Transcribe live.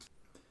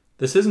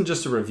This isn't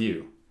just a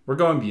review. We're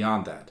going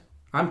beyond that.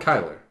 I'm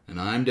Kyler.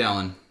 And I'm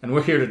Dallin. And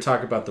we're here to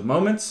talk about the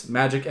moments,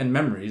 magic, and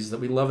memories that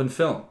we love in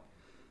film.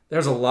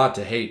 There's a lot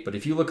to hate, but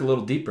if you look a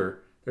little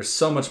deeper, there's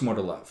so much more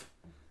to love.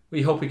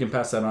 We hope we can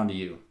pass that on to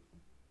you.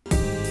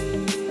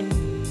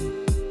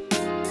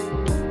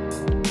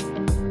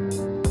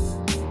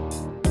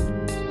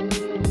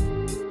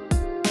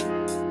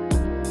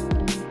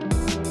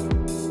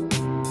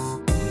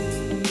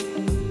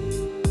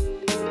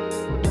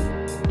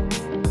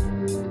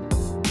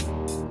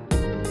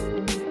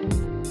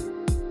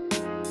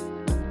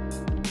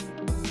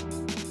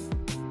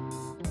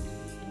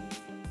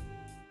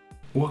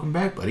 Welcome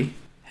back, buddy.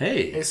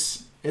 Hey.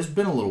 It's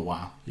been a little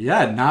while.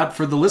 Yeah, not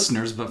for the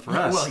listeners, but for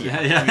us. Well,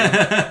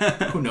 yeah. I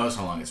mean, who knows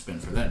how long it's been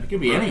for them. It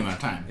could be any amount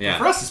of time. Yeah. But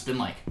for us, it's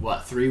been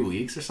 3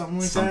 weeks or something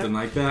like that? Something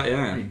like that,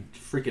 yeah. I mean,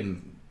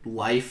 freaking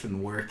life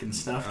and work and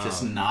stuff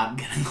just not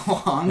getting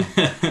along.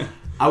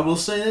 I will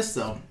say this,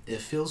 though.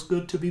 It feels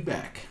good to be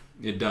back.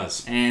 It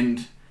does.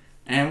 And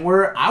I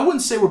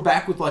wouldn't say we're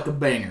back with a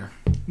banger.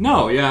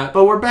 No, yeah.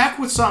 But we're back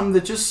with something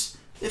that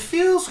it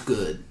feels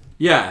good.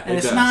 Yeah, and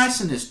it's does. nice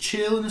and it's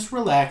chill and it's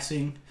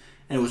relaxing.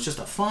 And it was just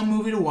a fun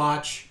movie to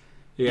watch.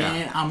 Yeah.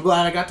 And I'm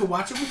glad I got to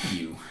watch it with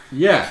you.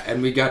 Yeah,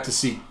 and we got to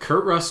see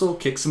Kurt Russell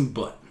kick some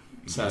butt.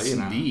 So, yes,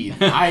 indeed.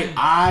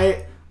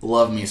 I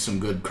love me some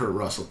good Kurt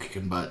Russell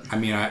kicking butt. I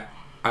mean,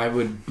 I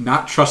would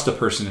not trust a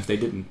person if they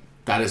didn't.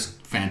 That is a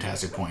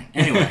fantastic point.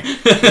 Anyway,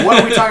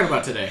 what are we talking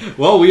about today?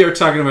 Well, we are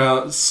talking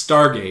about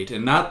Stargate,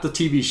 and not the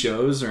TV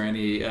shows or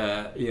any,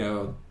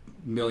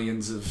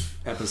 millions of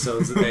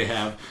episodes that they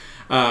have.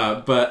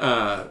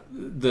 But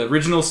the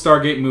original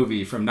Stargate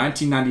movie from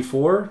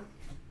 1994,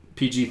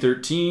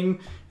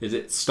 PG-13,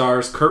 it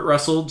stars Kurt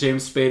Russell,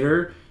 James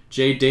Spader,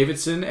 Jay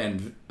Davidson,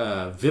 and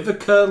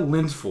Vivica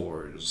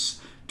Lindfors.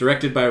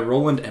 Directed by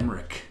Roland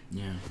Emmerich,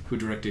 who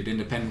directed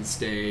Independence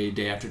Day,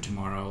 Day After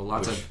Tomorrow,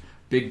 lots of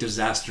big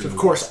disaster movies. Of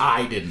course,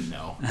 I didn't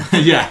know.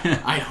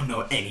 Yeah. I don't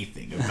know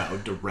anything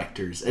about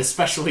directors,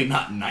 especially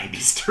not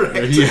 90s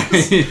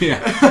directors.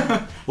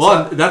 Yeah.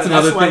 Well, that's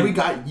another thing. That's why we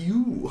got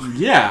you.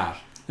 Yeah.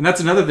 And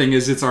that's another thing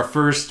is it's our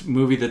first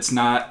movie that's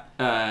not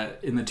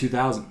in the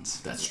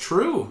 2000s. That's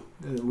true.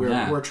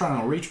 We're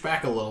trying to reach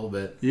back a little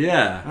bit.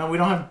 Yeah. We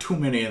don't have too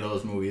many of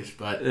those movies,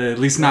 but at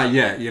least not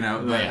yet,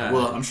 But,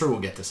 well, I'm sure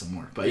we'll get to some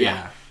more. But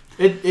yeah.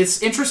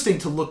 It's interesting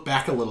to look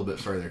back a little bit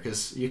further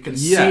because you can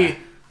see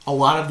a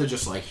lot of the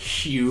just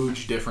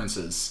huge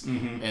differences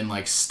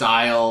in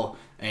style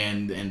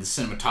and the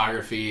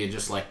cinematography and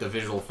just the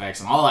visual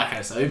effects and all that kind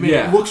of stuff. I mean,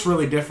 it looks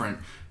really different.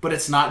 But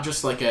it's not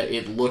just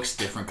it looks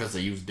different because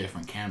they use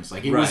different cameras.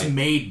 It was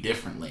made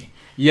differently.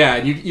 Yeah,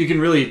 and you can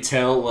really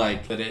tell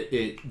that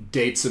it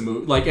dates a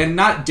movie. And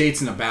not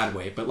dates in a bad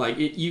way, but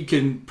you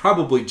can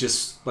probably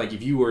just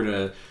if you were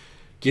to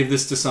give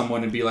this to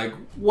someone and be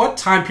what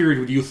time period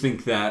would you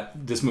think that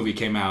this movie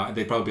came out? And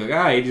they'd probably be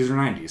 80s or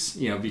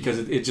 90s, because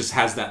it just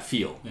has that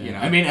feel.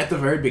 I mean, at the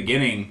very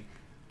beginning,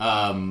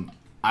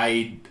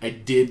 I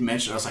did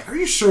mention, I was are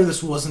you sure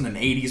this wasn't an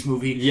 80s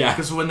movie? Yeah.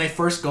 Because when they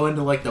first go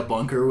into the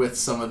bunker with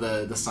some of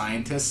the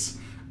scientists,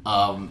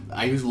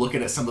 I was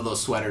looking at some of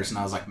those sweaters and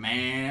I was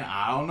man,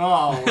 I don't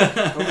know.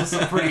 Those are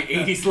some pretty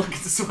 80s looking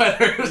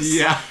sweaters.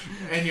 Yeah.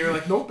 And you're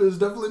nope, it was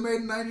definitely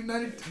made in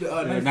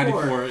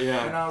 1994.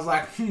 Yeah. And I was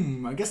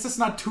I guess that's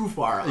not too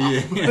far off.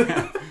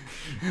 Yeah.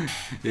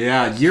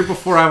 Yeah, year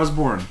before I was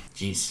born.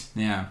 Jeez.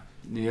 Yeah.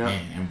 Yeah.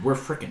 Man, and we're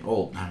freaking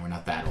old. No, we're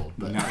not that old.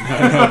 But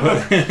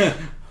no.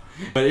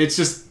 But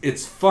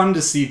it's fun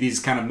to see these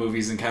kind of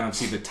movies and kind of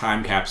see the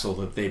time capsule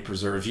that they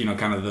preserve,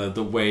 kind of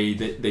the way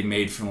that they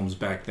made films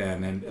back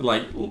then. And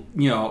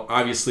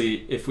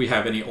obviously if we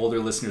have any older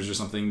listeners or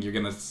something, you're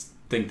going to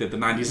think that the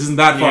 90s isn't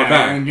that far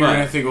back. And you're going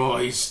to think,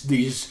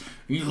 these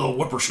little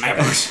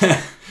whippersnappers.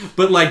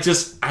 But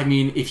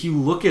if you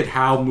look at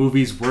how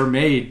movies were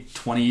made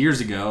 20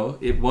 years ago,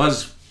 it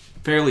was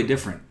fairly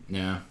different.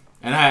 Yeah.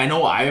 And I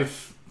know I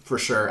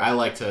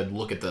like to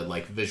look at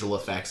the visual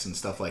effects and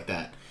stuff like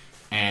that.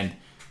 And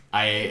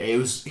it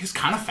was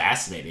kind of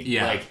fascinating.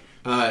 Yeah.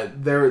 I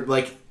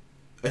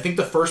think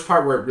the first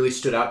part where it really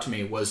stood out to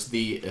me was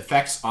the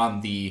effects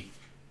on the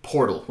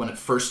portal when it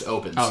first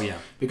opens. Oh yeah.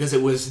 Because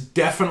it was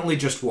definitely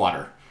just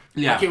water.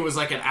 Yeah. It was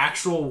an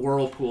actual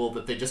whirlpool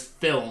that they just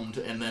filmed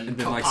and then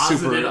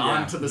composited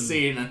onto the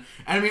scene. And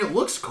I mean, it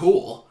looks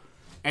cool.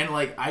 And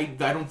I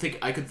don't think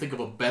I could think of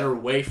a better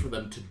way for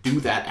them to do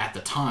that at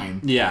the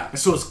time. Yeah.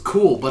 So it's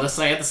cool, but it's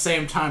at the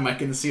same time I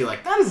can see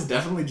that is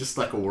definitely just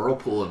a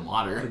whirlpool in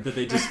water. That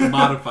they just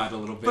modified a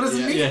little bit. But it's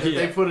neat that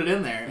they put it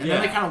in there. And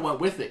then they kind of went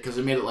with it because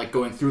it made it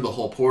going through the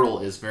whole portal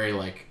is very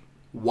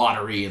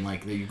watery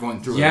and you're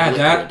going through a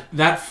liquid.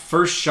 that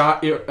first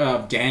shot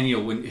of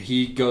Daniel when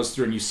he goes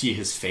through and you see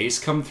his face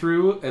come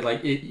through,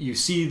 you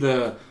see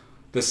the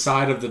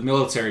side of the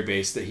military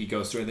base that he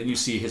goes through, and then you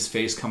see his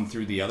face come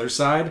through the other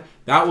side.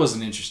 That was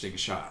an interesting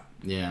shot.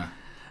 Yeah.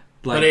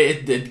 But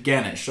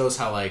it shows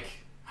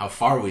how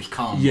far we've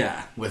come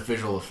with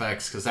visual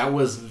effects, because that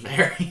was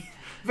very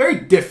very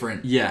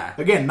different. Yeah.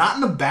 Again, not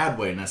in a bad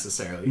way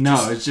necessarily.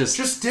 No, it's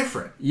just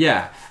different.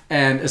 Yeah,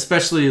 and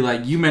especially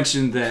like you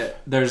mentioned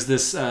that there's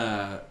this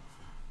kind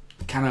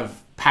of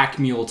pack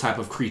mule type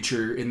of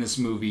creature in this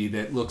movie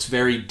that looks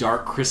very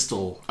Dark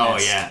Crystal. Oh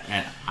yeah,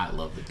 and I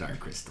love the Dark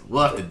Crystal.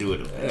 We'll have to do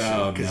it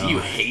eventually because you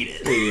hate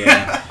it.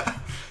 Yeah.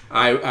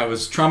 I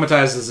was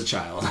traumatized as a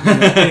child.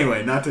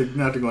 Anyway, not to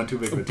go on too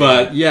big of a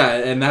But yeah,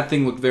 and that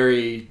thing looked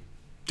very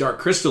Dark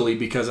Crystal-y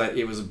because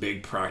it was a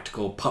big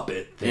practical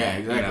puppet thing. Yeah,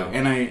 exactly.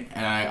 You know?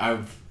 And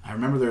I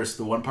remember there's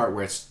the one part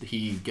where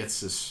Daniel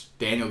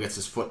gets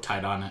his foot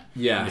tied on it.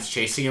 Yeah. And it's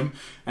chasing him.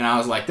 And I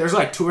was like, there's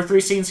like 2 or 3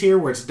 scenes here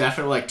where it's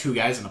definitely like 2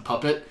 guys in a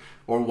puppet.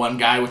 Or one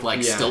guy with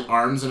like stilt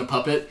arms and a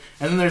puppet.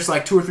 And then there's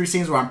like 2 or 3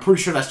 scenes where I'm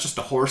pretty sure that's just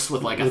a horse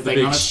with like a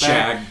thing on its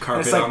back. Shag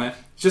carpet like, on it.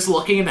 Just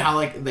looking into how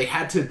like they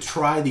had to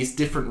try these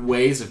different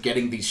ways of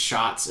getting these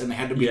shots. And they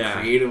had to be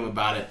creative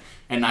about it.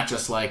 And not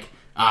just like,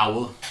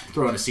 we'll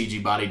throw in a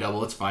CG body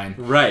double, it's fine.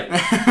 Right.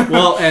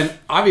 Well, and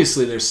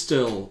obviously there's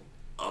still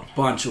a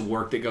bunch of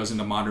work that goes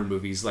into modern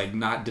movies, like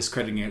not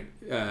discrediting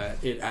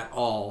it at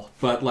all.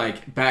 But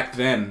like back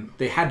then,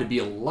 they had to be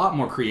a lot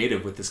more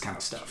creative with this kind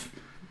of stuff.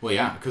 Well,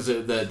 yeah, because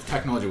the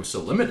technology was so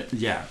limited.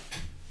 Yeah.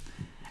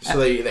 So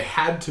they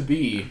had to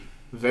be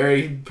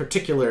very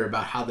particular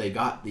about how they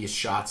got these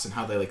shots and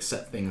how they like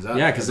set things up.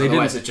 Yeah, because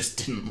otherwise it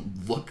just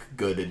didn't look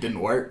good. It didn't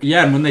work.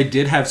 Yeah, and when they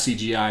did have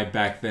CGI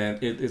back then,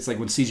 it's like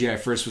when CGI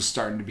first was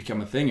starting to become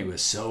a thing, it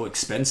was so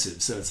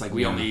expensive. So it's like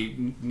we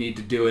only need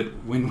to do it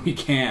when we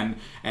can,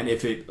 and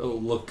if it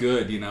will look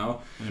good, you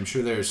know. And I'm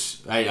sure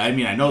there's. I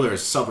mean, I know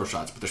there's several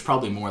shots, but there's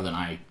probably more than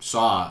I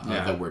saw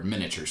that were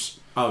miniatures.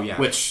 Oh yeah,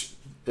 which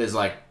is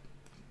like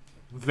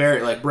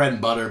very like bread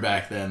and butter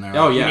back then. They're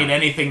like, you need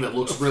anything that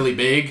looks really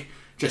big.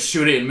 Just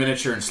shoot it in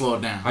miniature and slow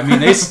it down. I mean,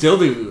 they still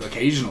do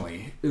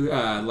occasionally.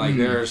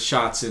 There are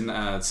shots in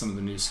some of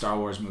the new Star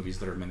Wars movies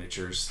that are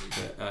miniatures.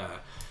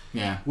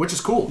 Yeah, which is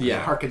cool.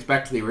 Yeah, it harkens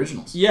back to the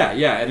originals. Yeah,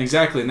 and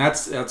exactly, and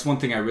that's one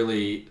thing I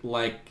really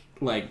like.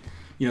 Like,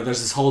 you know,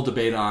 there's this whole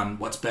debate on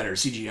what's better,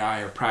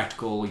 CGI or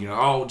practical. You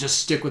know, just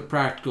stick with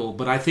practical.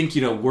 But I think,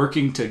 you know,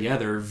 working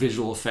together,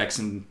 visual effects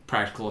and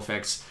practical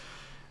effects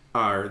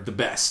are the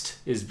best.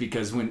 Is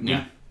because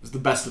when it's the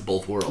best of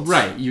both worlds.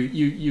 Right.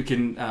 You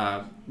can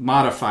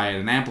modify it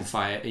and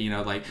amplify it. You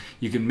know, like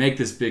you can make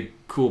this big,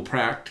 cool,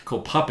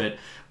 practical puppet,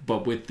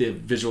 but with the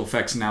visual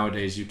effects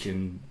nowadays, you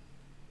can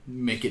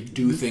make it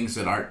do things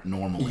that aren't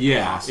normally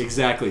possible.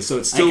 Exactly. So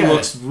it still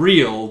looks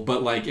real,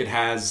 but like it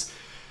has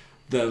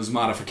those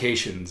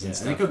modifications and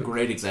stuff. I think a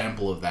great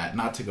example of that,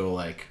 not to go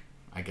like,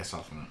 I guess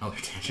off on another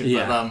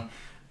tangent, but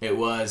it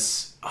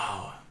was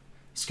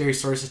Scary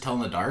Stories to Tell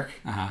in the Dark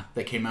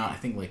that came out, I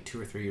think, like 2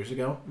 or 3 years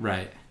ago.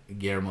 Right.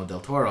 Guillermo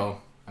del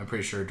Toro, I'm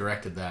pretty sure,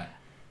 directed that.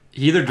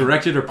 He either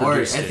directed or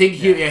produced it. I think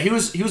he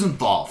was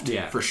involved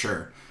for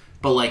sure.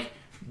 But like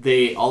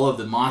all of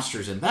the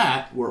monsters in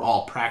that were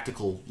all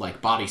practical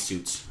like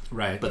bodysuits.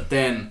 Right. But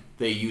then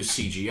they use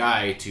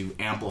CGI to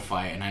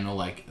amplify it, and I know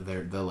like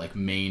the like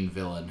main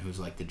villain who's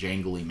like the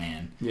jangly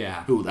man.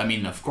 Yeah. Who, I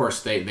mean, of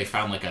course they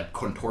found like a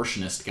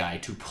contortionist guy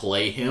to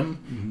play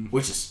him,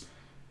 which is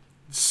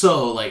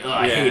so like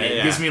I hate it.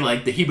 It gives me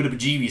like the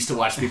heebie-jeebies to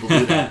watch people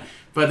do that.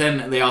 But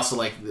then they also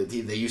like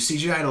they use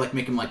CGI to like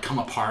make him like come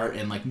apart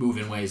and like move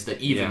in ways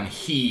that even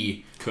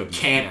he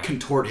can't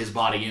contort his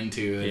body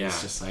into. And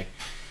it's just like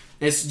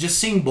it's just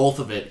seeing both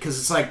of it, because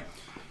it's like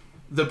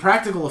the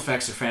practical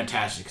effects are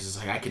fantastic because it's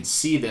like I can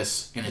see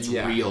this and it's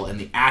real, and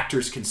the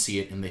actors can see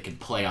it and they can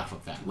play off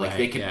of that. Like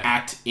they can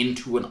act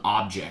into an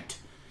object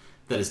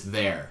that is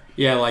there.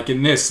 Yeah, like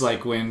in this,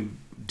 like when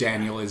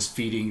Daniel is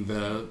feeding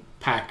the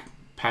pack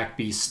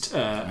beast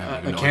I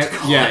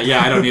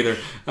don't either.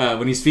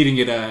 When he's feeding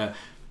it a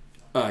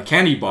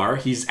candy bar,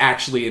 he's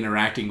actually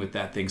interacting with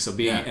that thing. So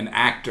being an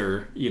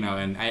actor, you know,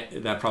 and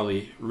that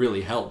probably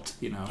really helped,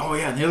 you know. Oh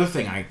yeah, and the other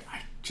thing I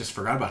just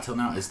forgot about till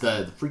now is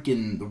the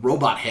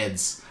robot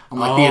heads on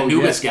like the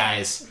Anubis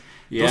guys.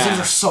 Yeah. Those things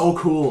are so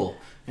cool,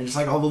 and just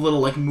like all the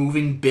little like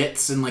moving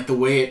bits and like the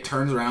way it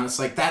turns around. It's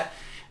like that.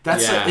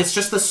 It's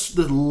just this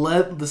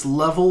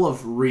level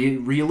of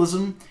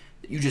realism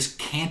you just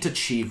can't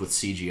achieve with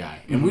CGI.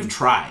 And we've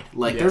tried.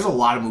 Like, there's a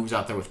lot of movies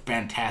out there with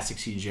fantastic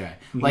CGI.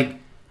 Like,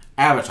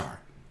 Avatar.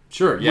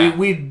 Sure, yeah.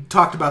 We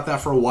talked about that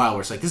for a while,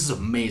 where it's like, this is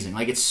amazing.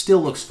 Like, it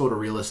still looks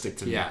photorealistic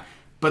to me. Yeah.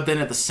 But then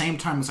at the same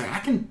time, it's like, I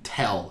can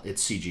tell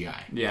it's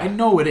CGI. Yeah. I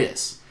know it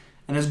is.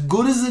 And as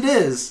good as it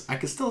is, I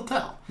can still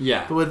tell.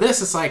 Yeah. But with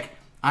this, it's like,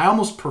 I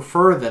almost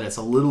prefer that it's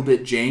a little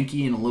bit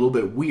janky and a little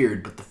bit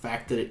weird, but the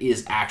fact that it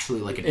is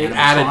actually like an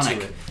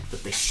animatronic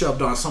that they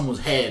shoved on someone's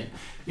head,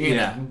 you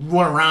know,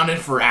 went around it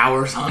for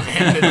hours on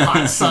end in the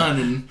hot sun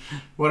and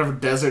whatever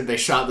desert they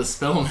shot this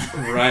film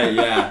in. Right,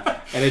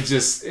 yeah. And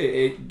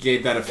it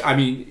gave that, I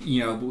mean,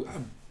 you know,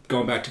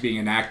 going back to being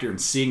an actor and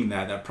seeing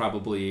that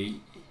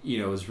probably, you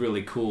know, was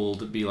really cool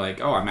to be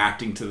like, oh, I'm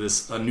acting to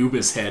this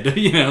Anubis head,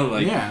 you know,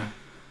 like. Yeah.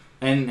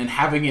 And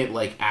having it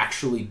like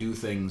actually do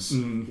things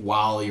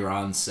while you're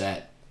on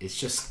set, it's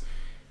just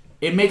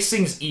it makes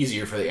things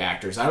easier for the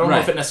actors. I don't know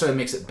if it necessarily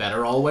makes it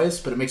better always,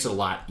 but it makes it a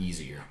lot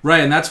easier.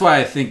 Right, and that's why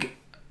I think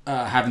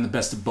having the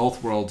best of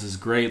both worlds is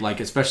great. Like,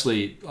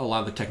 especially a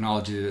lot of the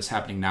technology that's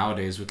happening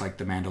nowadays with, like,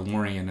 The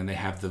Mandalorian, and they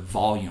have the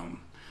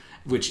volume,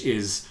 which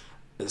is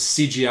a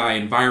CGI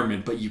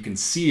environment, but you can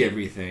see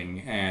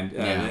everything, and the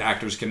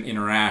actors can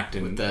interact.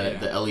 And with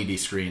the LED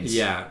screens.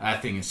 Yeah.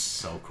 That thing is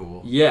so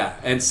cool. Yeah,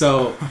 and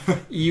so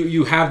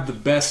you have the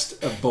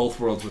best of both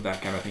worlds with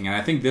that kind of thing. And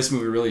I think this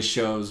movie really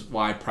shows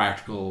why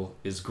practical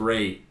is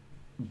great,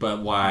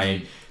 but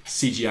why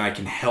CGI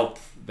can help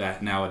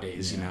that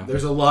nowadays, you know.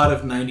 There's a lot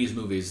of 90s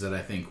movies that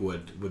I think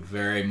would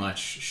very much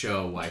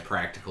show why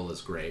practical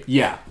is great.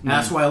 Yeah. And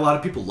that's why a lot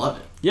of people love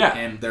it. Yeah.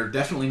 And they're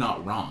definitely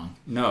not wrong.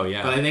 No,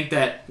 yeah. But I think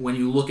that when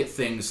you look at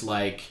things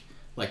like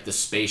the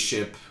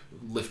spaceship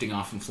lifting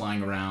off and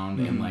flying around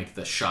and like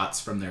the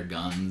shots from their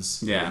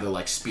guns, the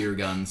like spear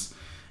guns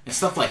and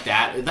stuff like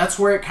that, that's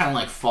where it kind of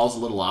like falls a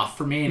little off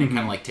for me, and it kind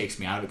of like takes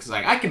me out of it, because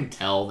like I can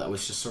tell that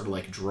was just sort of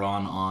like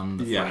drawn on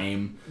the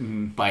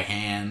frame by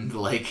hand,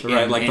 like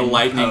like the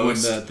lightning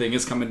post. When the thing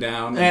is coming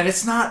down, and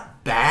it's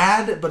not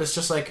bad, but it's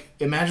just like,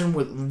 imagine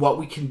with what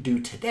we can do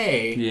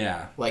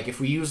today. Like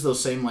if we use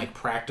those same like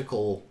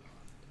practical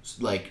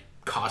like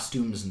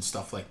costumes and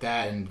stuff like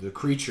that and the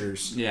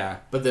creatures,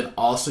 but then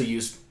also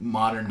use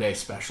modern day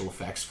special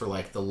effects for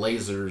like the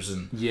lasers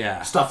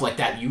and stuff like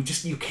that,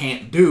 you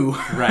can't do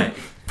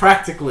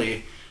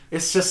practically.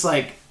 It's just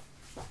like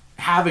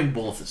having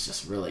both is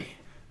just really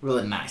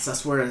nice.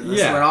 That's where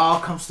it all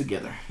comes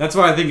together. That's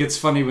why I think it's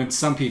funny when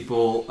some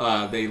people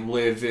they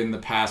live in the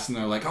past and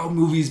they're like, oh,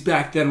 movies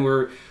back then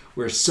were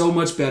so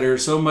much better,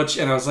 so much.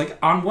 And I was like,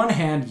 on one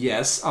hand,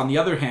 yes. On the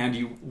other hand,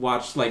 you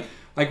watch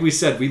like we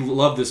said, we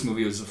love this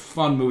movie. It was a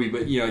fun movie,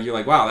 but you're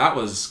like, wow, that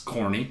was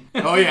corny.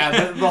 Oh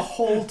yeah, the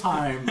whole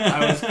time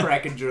I was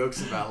cracking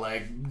jokes about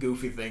like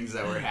goofy things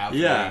that were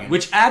happening. Yeah,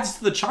 which adds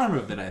to the charm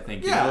of it, I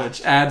think. You know,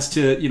 which adds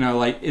to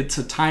like it's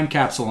a time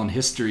capsule in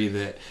history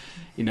that.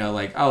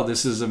 Like, oh,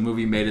 this is a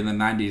movie made in the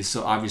 90s,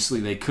 so obviously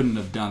they couldn't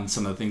have done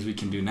some of the things we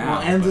can do now.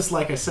 Well, and just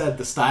like I said,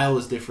 the style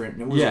was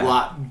different. It was a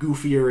lot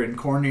goofier and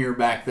cornier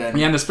back then.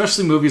 Yeah, and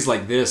especially movies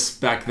like this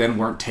back then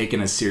weren't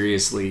taken as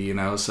seriously,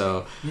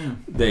 so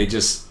they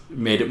just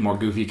made it more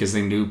goofy because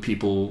they knew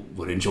people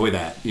would enjoy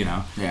that,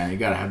 Yeah, you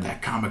gotta have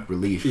that comic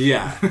relief.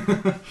 Yeah.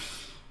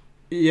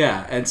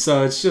 Yeah, and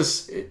so it's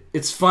just,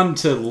 it's fun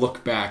to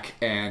look back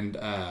and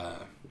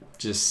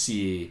just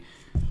see,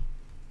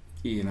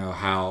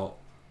 how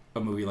a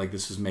movie like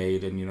this was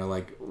made, and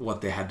like what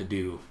they had to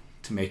do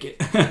to make it.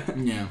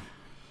 Yeah,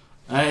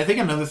 I think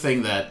another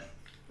thing that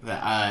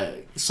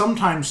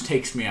sometimes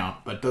takes me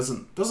out, but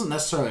doesn't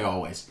necessarily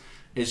always,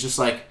 is just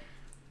like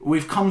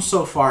we've come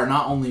so far,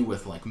 not only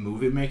with like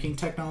movie making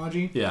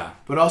technology,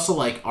 but also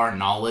like our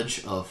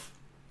knowledge of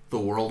the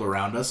world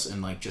around us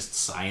and like just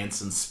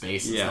science and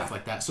space and stuff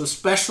like that. So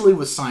especially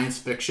with science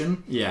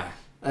fiction,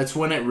 that's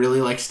when it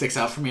really like sticks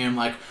out for me. I'm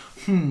like,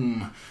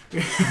 you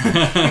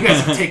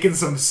guys have taken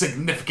some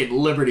significant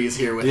liberties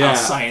here with how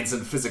science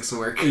and physics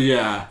work.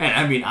 Yeah. And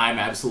I mean, I'm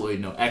absolutely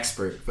no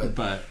expert, but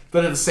at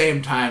the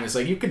same time, it's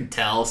like you can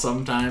tell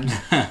sometimes.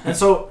 And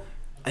so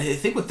I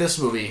think with this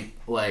movie,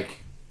 like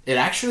it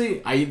actually,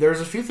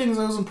 there's a few things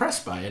I was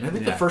impressed by, and I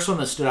think the first one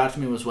that stood out to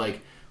me was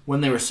like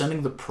when they were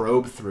sending the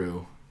probe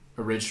through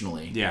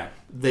originally.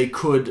 They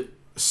could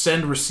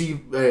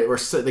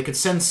they could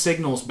send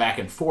signals back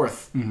and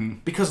forth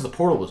because the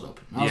portal was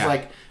open. I was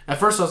like, at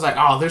first I was like,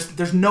 oh,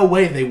 there's no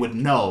way they would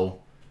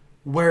know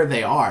where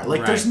they are.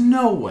 Like, there's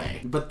no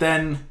way. But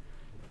then,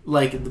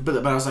 like,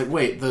 but I was like,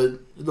 wait,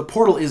 the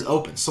portal is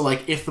open. So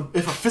like, if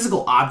a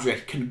physical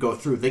object can go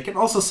through, they can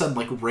also send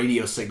like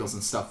radio signals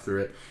and stuff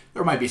through it.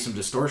 There might be some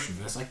distortion,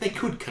 but it's like they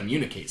could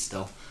communicate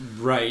still.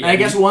 Right. And I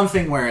guess one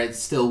thing where it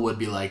still would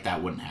be like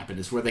that wouldn't happen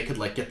is where they could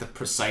like get the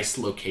precise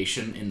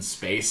location in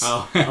space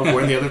of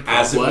where the other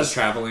probe was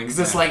traveling. Because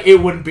it's like it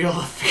wouldn't be able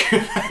to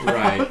figure that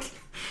out.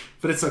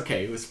 But it's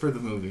okay. It was for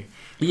the movie.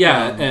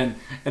 Yeah, and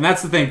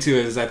that's the thing too,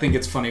 is I think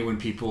it's funny when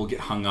people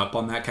get hung up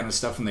on that kind of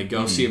stuff when they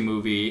go see a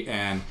movie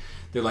and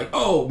they're like,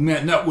 oh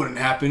man, that wouldn't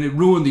happen. It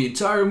ruined the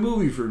entire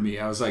movie for me.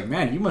 I was like,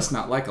 man, you must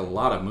not like a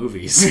lot of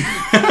movies.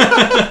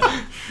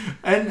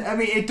 And I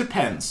mean, it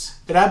depends.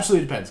 It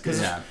absolutely depends.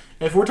 Because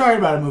if we're talking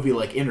about a movie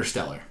like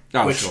Interstellar,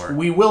 which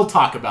we will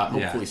talk about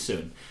hopefully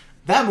soon,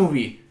 that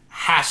movie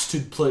has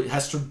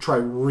to try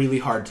really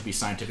hard to be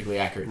scientifically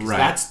accurate. Because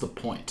that's the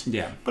point.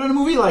 Yeah. But in a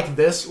movie like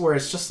this, where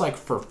it's just like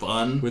for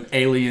fun, with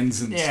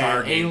aliens and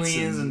Stargates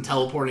aliens and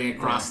teleporting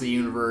across the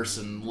universe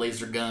and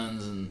laser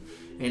guns and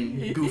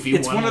goofy.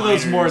 It's one of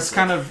those more. It's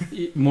kind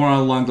of more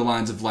along the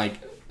lines of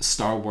like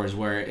Star Wars,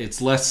 where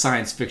it's less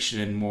science fiction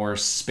and more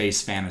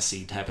space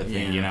fantasy type of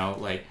thing.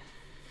 Like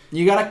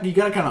you gotta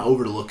kind of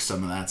overlook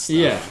some of that stuff.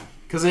 Yeah,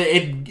 because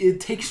it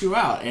takes you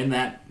out, and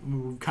that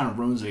kind of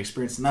ruins the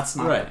experience, and that's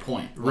not the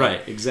point. Like,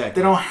 right,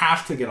 exactly. They don't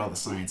have to get all the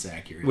science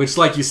accurate. Which,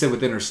 like you said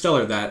with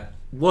Interstellar, that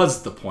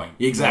was the point.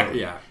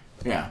 Exactly.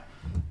 Yeah.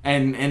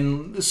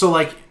 And so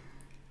like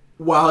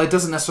while it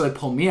doesn't necessarily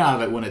pull me out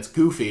of it when it's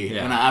goofy,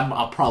 and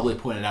I'll probably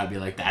point it out and be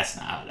like, that's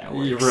not how that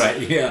works. You're right,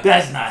 yeah.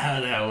 That's not how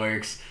that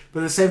works.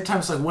 But at the same time,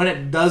 it's like when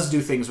it does do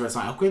things where it's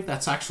like, okay,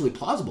 that's actually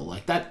plausible.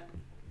 Like, that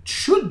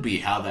should be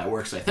how that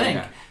works, I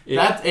think.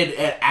 Yeah.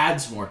 It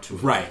adds more to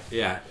it. Right,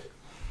 yeah.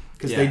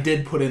 Because they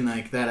did put in,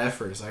 like, that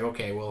effort. It's like,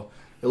 okay, well,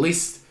 at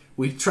least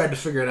we tried to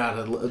figure it out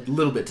a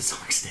little bit to some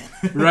extent.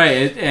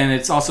 Right, and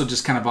it's also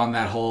just kind of on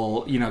that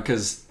whole,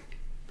 because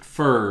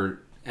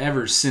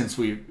ever since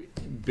we've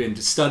been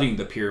studying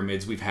the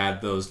pyramids, we've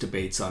had those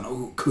debates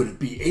on, could it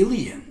be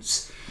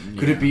aliens?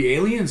 Could it be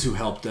aliens who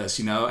helped us?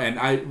 And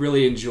I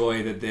really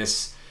enjoy that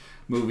this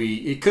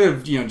movie, it could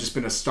have just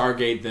been a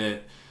Stargate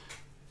that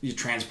you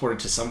transported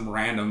to some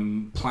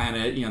random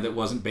planet that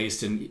wasn't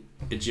based in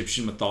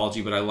Egyptian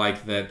mythology, but I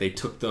like that they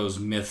took those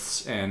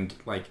myths and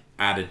like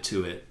added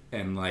to it,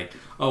 and like,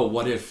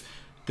 what if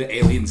the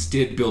aliens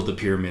did build the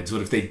pyramids?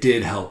 What if they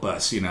did help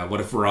us? What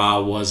if Ra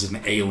was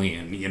an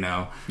alien?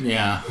 Yeah.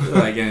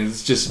 Like, and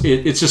it's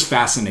just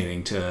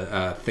fascinating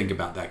to think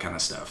about that kind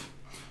of stuff.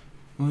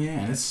 Well, yeah,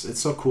 and it's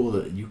so cool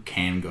that you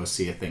can go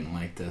see a thing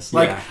like this.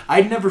 Like,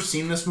 I'd never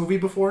seen this movie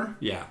before.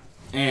 Yeah.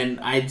 And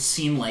I'd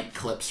seen like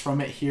clips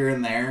from it here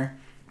and there,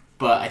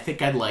 but I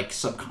think I'd like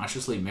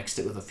subconsciously mixed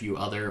it with a few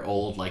other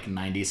old like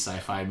 90s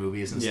sci-fi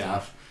movies and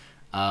stuff.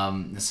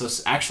 So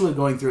actually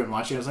going through it and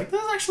watching it, I was like,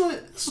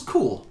 this is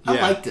cool. I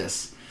like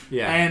this.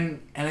 Yeah.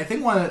 And I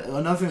think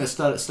another thing that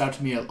stood out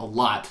to me a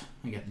lot.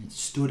 Again,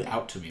 stood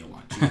out to me a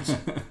lot.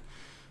 Jeez.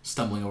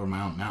 Stumbling over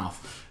my own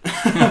mouth.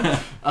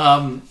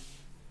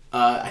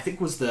 I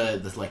think was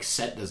the like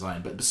set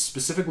design, but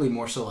specifically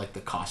more so like the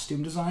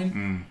costume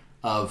design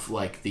of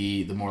like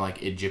the more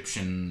like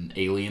Egyptian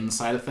alien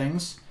side of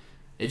things.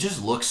 It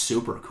just looks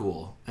super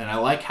cool, and I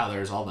like how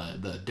there's all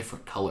the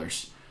different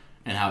colors,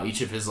 and how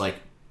each of his like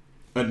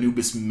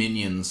Anubis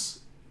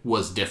minions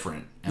was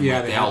different. And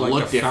like, they all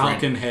look the different.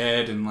 Falcon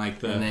head and like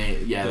some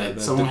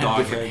had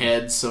different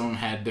heads, some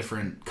had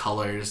different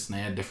colors, and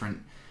they had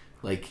different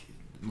like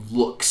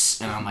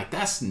looks, and I'm like,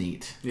 that's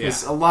neat.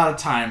 Because a lot of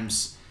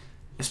times,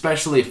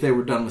 especially if they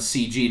were done with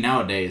CG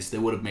nowadays, they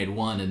would have made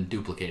one and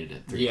duplicated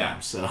it 3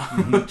 times. So,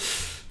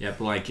 Yep,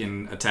 like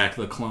in Attack of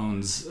the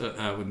Clones,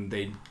 when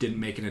they didn't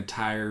make an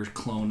entire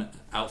clone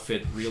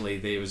outfit, really,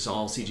 it was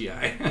all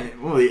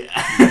CGI. Well,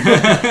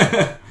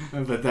 yeah.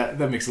 But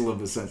that makes a little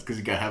bit of sense, because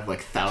you gotta have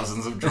like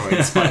thousands of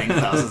droids fighting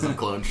thousands of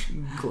clone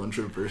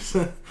troopers.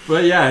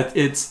 But yeah,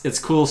 it's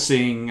cool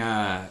seeing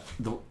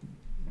the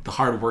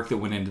hard work that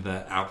went into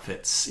the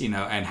outfits,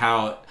 and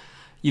how,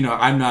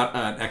 I'm not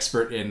an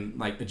expert in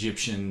like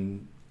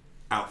Egyptian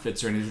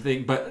outfits or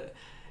anything, but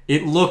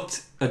it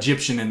looked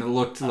Egyptian, and it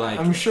looked like...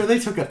 I'm sure they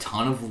took a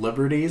ton of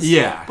liberties.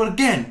 Yeah. But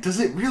again,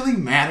 does it really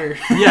matter?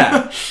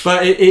 Yeah.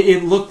 But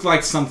it looked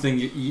like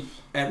something,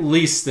 at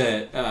least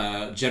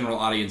that general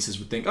audiences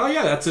would think, oh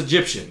yeah, that's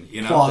Egyptian.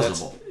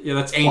 Plausible.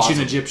 That's ancient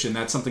plausible. Egyptian.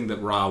 That's something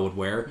that Ra would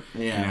wear.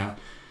 Yeah.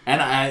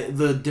 And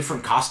the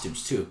different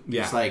costumes, too.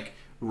 Yeah. It's like,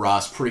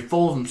 Ra's pretty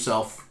full of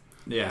himself.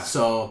 Yeah.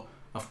 So,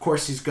 of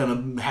course, he's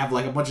going to have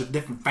like a bunch of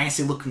different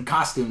fancy-looking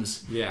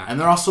costumes. Yeah. And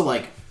they're also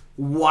like...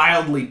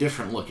 wildly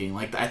different looking.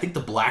 Like, I think the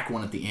black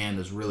one at the end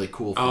is really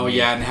cool for me.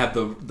 Yeah, and had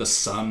the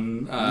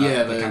sun the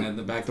kind of in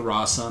the back, the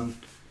raw sun.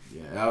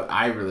 Yeah,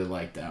 I really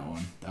liked that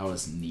one. That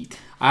was neat.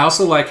 I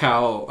also like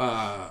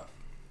how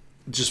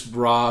just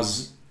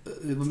Ra's,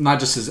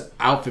 not just his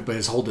outfit, but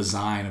his whole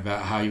design,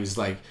 about how he was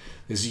like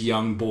this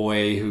young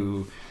boy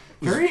who...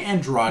 Very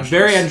androgynous.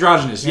 Very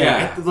androgynous,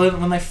 yeah.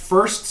 When they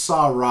first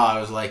saw Ra, I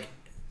was like,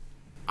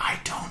 I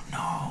don't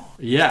know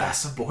if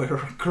that's a boy or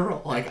a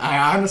girl. Like,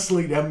 I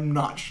honestly am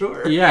not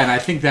sure. Yeah, and I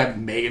think that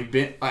may have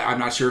been... I'm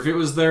not sure if it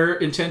was their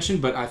intention,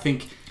 but I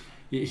think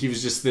he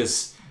was just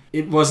this...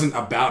 It wasn't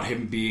about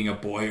him being a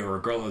boy or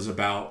a girl. It was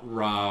about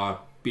Ra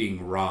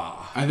being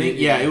Ra. I think,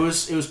 it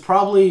was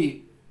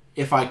probably...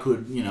 If I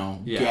could,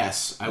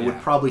 guess, I would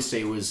probably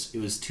say it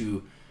was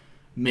to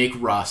make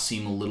Ra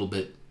seem a little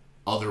bit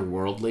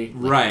otherworldly.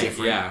 Like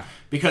different. Yeah.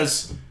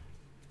 Because...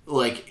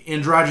 like,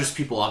 androgynous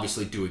people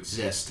obviously do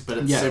exist, but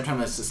at the same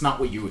time, it's not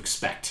what you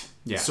expect.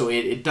 Yeah. So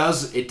it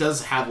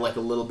does have like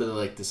a little bit of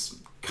like this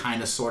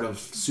kind of sort of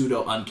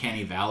pseudo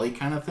uncanny valley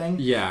kind of thing.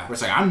 Yeah. Where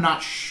it's like, I'm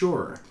not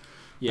sure.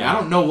 Yeah. I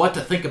don't know what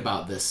to think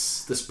about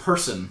this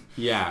person.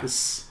 Yeah.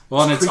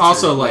 And it's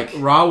also like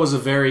Ra was a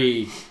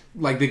very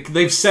like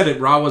they've said it.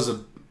 Ra was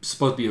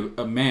supposed to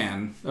be a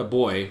man, a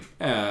boy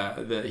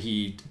that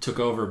he took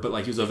over, but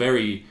like he was a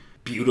very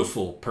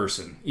beautiful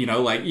person, and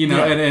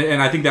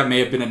I think that may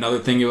have been another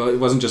thing. It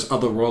wasn't just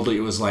otherworldly,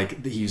 it was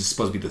like he's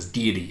supposed to be this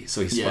deity,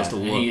 so he's supposed to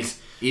look...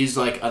 He's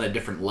like on a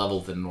different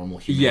level than normal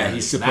humanity. Yeah,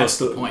 he's supposed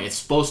to... That's the point. It's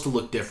supposed to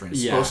look different.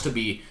 It's supposed to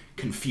be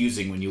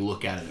confusing when you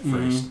look at it at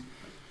first.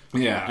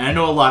 Yeah. And I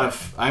know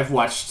I've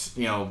watched,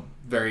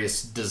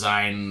 various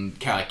design,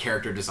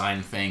 character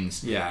design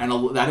things. Yeah.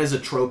 And that is a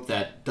trope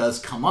that does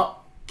come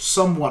up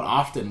somewhat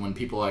often when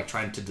people are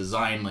trying to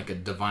design like a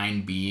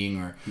divine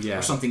being or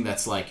something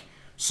that's like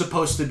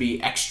supposed to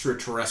be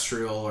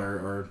extraterrestrial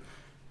or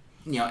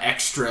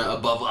extra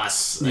above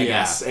us, I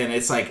guess. And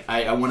it's like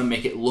I want to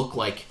make it look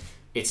like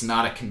it's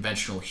not a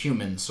conventional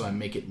human, so I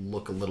make it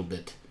look a little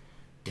bit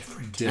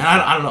different. And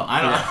I don't know.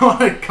 I don't want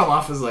to come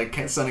off as like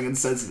sounding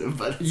insensitive,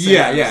 but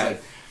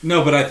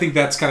No, but I think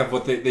that's kind of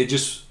what they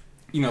just,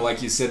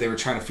 like you said, they were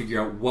trying to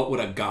figure out what would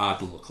a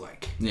god look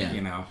like. Yeah.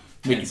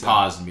 Make you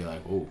pause and be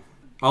like, "Ooh."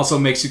 Also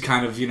makes you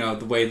kind of,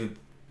 the way that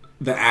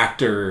the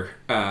actor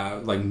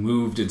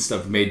moved and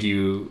stuff made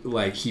you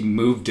like he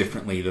moved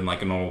differently than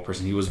like a normal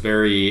person. He was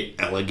very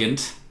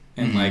elegant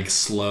and like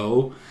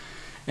slow,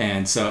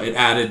 and so it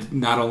added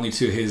not only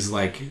to his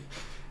like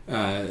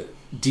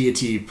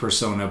deity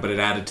persona, but it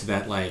added to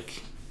that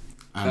like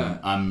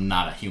I'm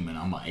not a human,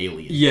 I'm an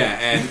alien. Yeah,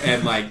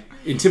 and like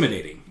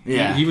intimidating.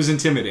 Yeah, he was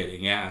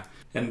intimidating. Yeah,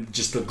 and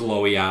just the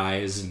glowy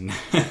eyes and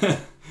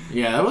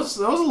yeah, that was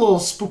a little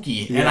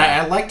spooky. Yeah. And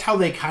I liked how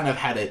they kind of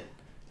had it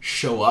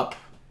show up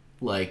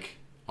like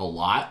a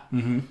lot.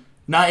 Mm-hmm.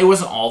 Now, it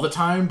wasn't all the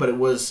time, but it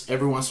was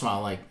every once in a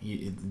while, like,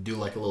 you do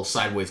like a little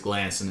sideways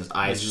glance and his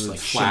eyes just like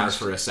flash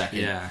for a second.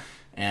 Yeah.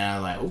 And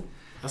I'm like, oh,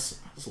 that's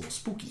a little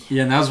spooky.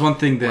 Yeah, and that was one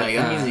thing that... Like,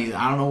 that means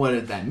I don't know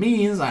what that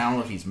means. I don't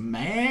know if he's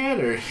mad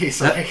or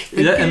he's like...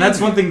 Yeah, and that's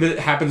one thing that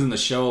happens in the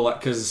show a lot,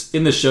 because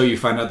in the show you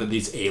find out that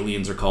these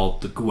aliens are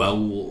called the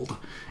Goa'uld.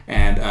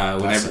 And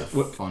that's a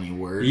funny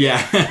word.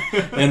 Yeah,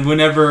 and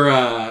whenever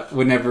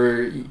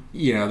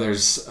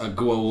there's a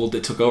Goa'uld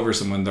that took over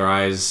someone, their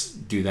eyes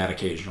do that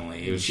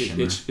occasionally. It's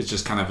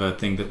just kind of a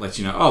thing that lets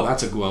you know, oh,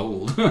 that's a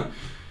Goa'uld.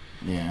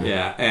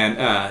 Yeah,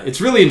 and it's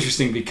really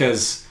interesting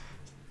because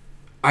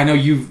I know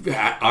you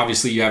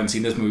haven't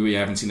seen this movie, you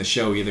haven't seen the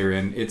show either,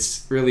 and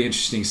it's really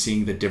interesting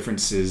seeing the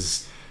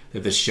differences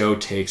that the show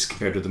takes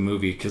compared to the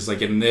movie. Because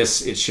like in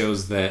this, it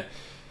shows that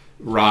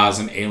Ra as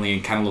an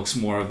alien kind of looks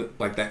more of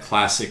like that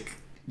classic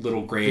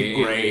little gray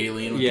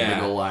alien with the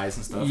big old eyes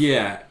and stuff.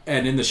 Yeah,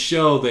 and in the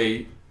show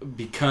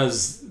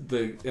because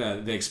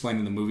they explain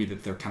in the movie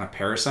that they're kind of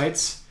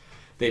parasites,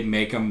 they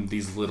make them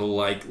these little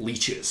like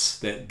leeches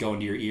that go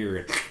into your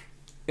ear,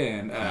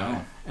 and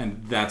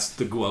that's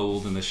the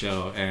Goa'uld in the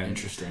show. And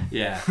interesting.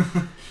 Yeah.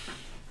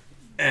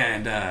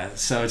 And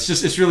so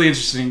it's really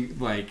interesting,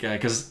 like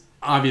because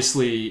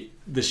obviously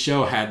the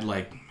show had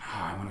like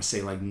I want to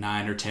say like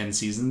 9 or 10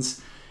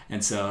 seasons.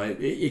 And so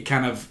it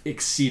kind of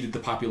exceeded the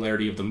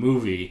popularity of the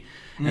movie.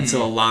 And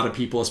so a lot of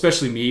people,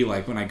 especially me,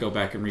 like when I go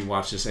back and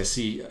rewatch this, I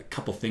see a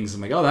couple things. I'm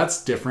like, oh,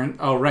 that's different.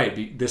 Oh,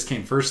 right. This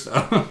came first,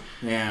 though.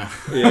 Yeah.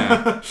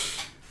 Yeah.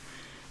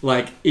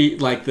 Like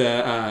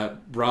the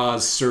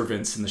Ra's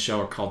servants in the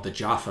show are called the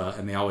Jaffa,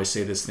 and they always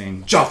say this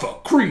thing,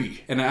 Jaffa Kree.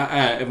 And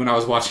when I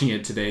was watching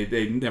it today,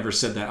 they never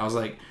said that. I was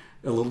like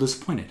a little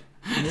disappointed.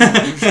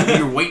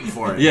 You're waiting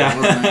for it.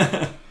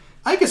 Yeah.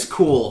 I think it's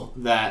cool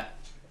that...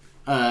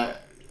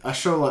 a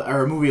show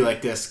or a movie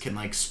like this can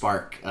like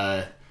spark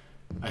a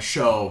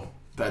show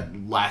that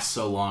lasts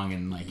so long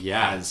and like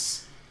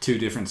has 2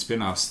 different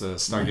spin-offs, the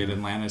Stargate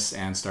Atlantis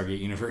and Stargate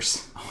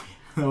Universe. Oh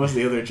yeah, that was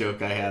the other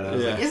joke I had. I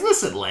was like, "Isn't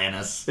this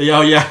Atlantis?" Oh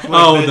yeah,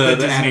 like the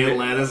Disney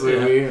Atlantis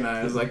movie, and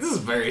I was like, "This is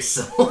very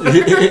similar."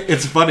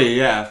 It's funny,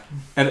 yeah,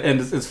 and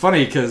it's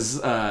funny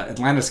because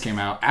Atlantis came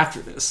out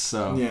after this,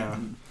 so yeah,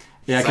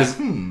 because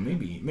like,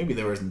 maybe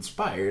they were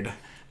inspired.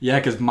 Yeah,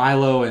 because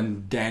Milo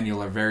and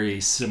Daniel are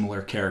very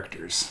similar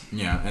characters.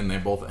 Yeah, and they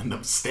both end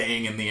up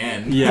staying in the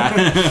end.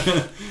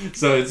 Yeah.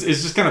 So it's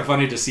just kind of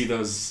funny to see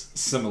those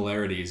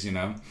similarities,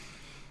 and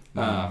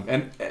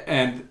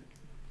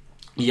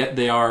yet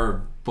they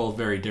are both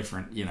very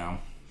different,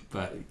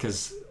 But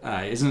because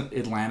isn't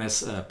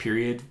Atlantis a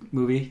period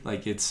movie?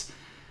 Like it's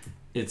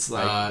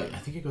like I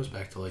think it goes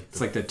back to like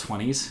it's like the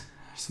 20s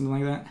or something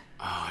like that.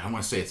 Oh, I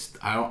want to say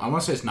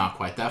it's not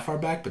quite that far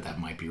back, but that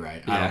might be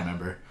right. Yeah. I don't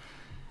remember.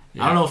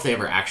 Yeah. I don't know if they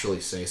ever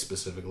actually say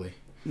specifically.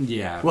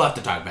 Yeah. We'll have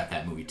to talk about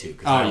that movie too,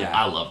 because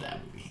I love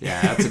that movie.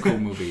 Yeah, that's a cool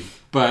movie.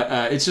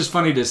 But it's just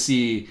funny to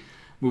see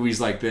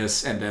movies like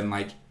this, and then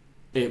like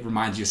it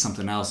reminds you of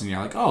something else, and you're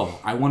like, oh,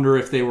 I wonder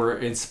if they were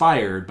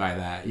inspired by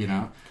that,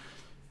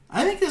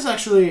 I think this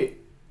actually...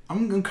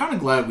 I'm kind of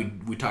glad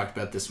we talked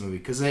about this movie,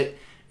 because it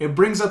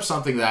brings up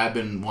something that I've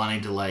been wanting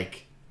to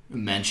like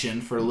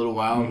mention for a little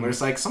while, where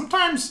it's like,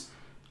 sometimes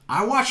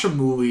I watch a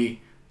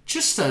movie...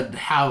 just to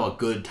have a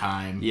good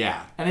time.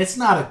 Yeah. And it's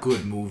not a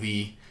good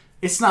movie.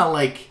 It's not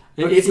like...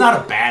 it's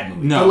not a bad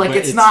movie. No, but like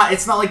it's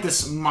not like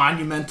this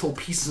monumental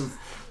piece of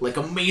like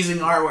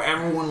amazing art where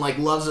everyone like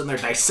loves it and they're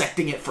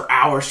dissecting it for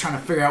hours trying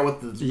to figure out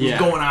what was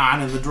going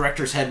on in the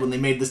director's head when they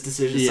made this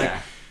decision. It's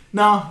like,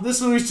 no,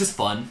 this movie's just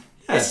fun.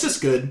 Yeah, it's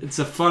just good. It's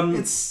a fun...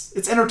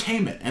 It's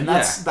entertainment. And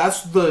that's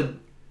the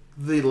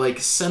like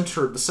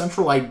the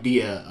central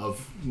idea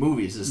of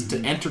movies is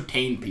to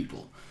entertain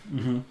people.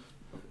 Mm-hmm.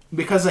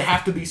 Because they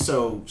have to be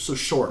so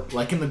short.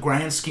 Like, in the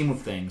grand scheme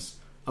of things,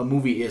 a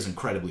movie is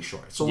incredibly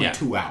short. It's only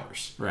 2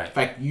 hours. Right. In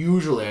fact,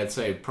 usually I'd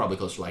say probably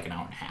close to like an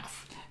hour and a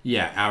half.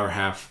 Yeah, hour and a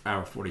half,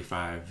 hour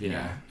 45.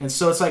 Yeah. And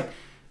so it's like,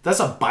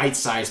 that's a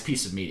bite-sized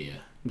piece of media.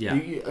 Yeah.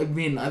 I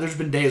mean, there's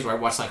been days where I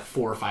watched like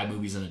 4 or 5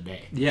 movies in a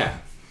day. Yeah.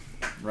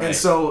 Right. And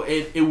so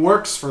it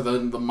works for the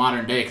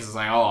modern day, because it's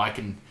like, oh, I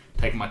can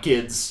take my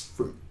kids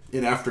for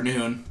an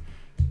afternoon,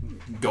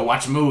 go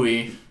watch a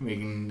movie. We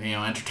can,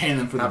 entertain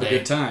them for the day. Have a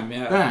good time,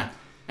 yeah.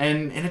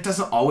 And it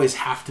doesn't always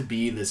have to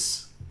be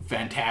this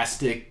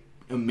fantastic,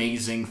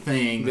 amazing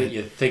thing that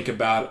you think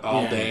about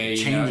all day.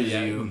 Changes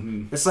you.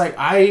 Mm-hmm. It's like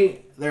I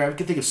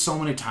can think of so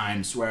many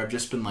times where I've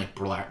just been like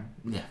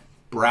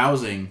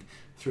browsing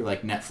through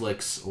like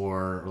Netflix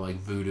or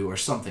like Vudu or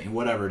something,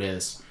 whatever it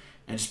is,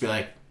 and just be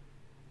like,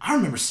 I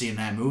remember seeing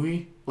that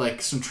movie,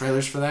 like some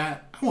trailers for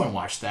that. I want to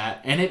watch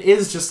that. And it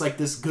is just like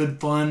this good,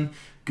 fun,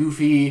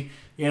 goofy,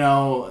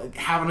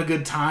 having a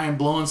good time,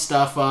 blowing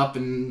stuff up,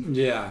 and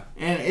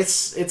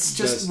it's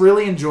just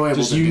really enjoyable.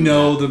 Just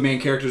the main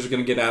characters are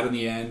going to get out in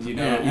the end.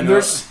 And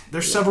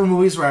there's several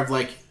movies where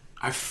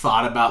I've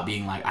thought about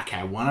being like, okay,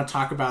 I want to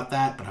talk about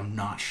that, but I'm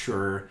not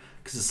sure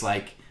because it's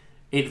like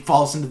it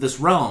falls into this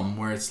realm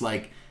where it's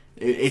like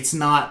it's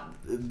not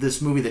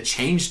this movie that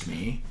changed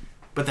me.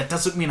 But that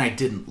doesn't mean I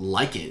didn't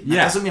like it. That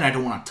doesn't mean I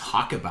don't want to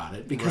talk about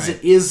it. Because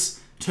it is,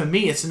 to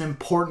me, it's an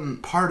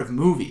important part of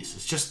movies.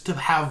 It's just to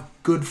have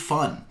good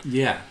fun.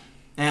 Yeah.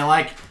 And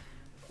like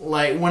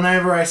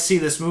whenever I see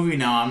this movie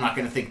now, I'm not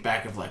going to think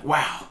back of like,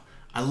 wow,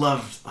 I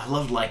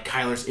loved like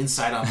Kyler's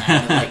insight on that.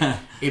 And like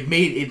it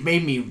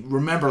made me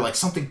remember like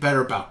something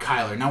better about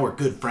Kyler. Now we're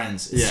good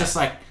friends. It's just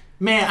like,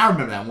 man, I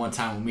remember that one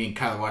time when me and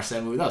Kyler watched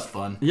that movie. That was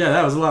fun. Yeah,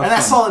 that was a lot of fun. And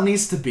that's all it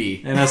needs to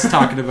be. And us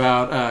talking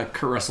about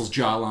Kurt Russell's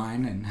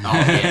jawline. And oh,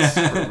 yes,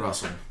 Kurt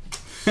Russell.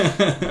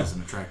 He's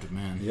an attractive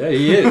man. Yeah,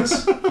 he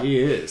is. He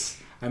is.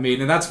 I mean,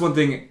 and that's one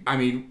thing,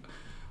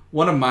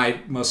 one of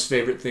my most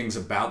favorite things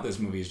about this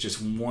movie is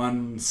just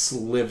one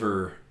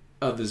sliver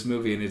of this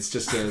movie. And it's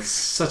just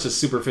such a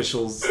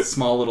superficial,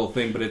 small little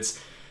thing, but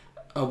it's...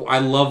 I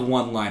love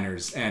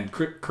one-liners, and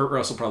Kurt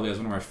Russell probably has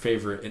one of my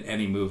favorite in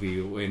any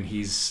movie when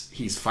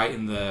he's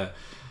fighting the.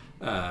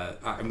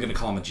 I'm going to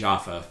call him a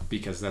Jaffa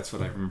because that's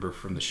what I remember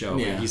from the show.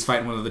 Yeah. He's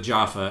fighting one of the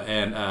Jaffa,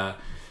 and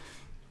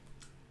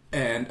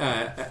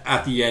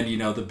at the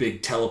end, the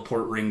big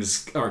teleport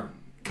rings are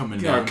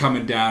coming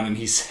down, and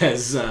he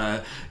says,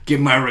 "Give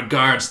my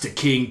regards to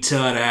King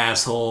Tut,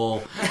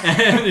 asshole."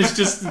 And it's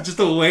just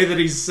the way that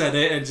he said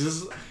it, and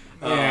just.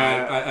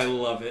 I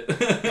love it.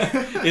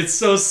 It's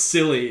so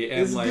silly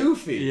and it's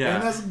goofy. Yeah,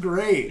 and that's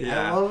great.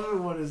 Yeah. I love it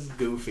when it's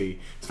goofy,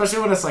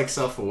 especially when it's like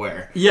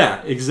self-aware.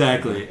 Yeah,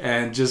 exactly.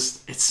 And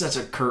just it's such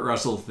a Kurt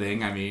Russell thing.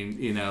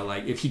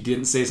 Like if he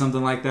didn't say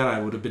something like that, I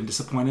would have been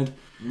disappointed.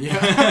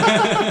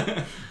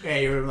 Yeah. Yeah,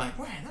 you were like,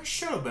 man, there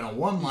should have been a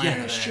one-liner. Yeah,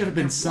 there should have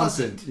been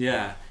something.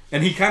 Yeah.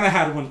 And he kind of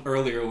had one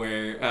earlier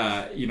where,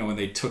 when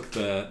they took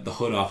the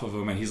hood off of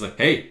him and he's like,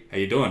 hey, how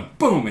you doing?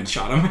 Boom, and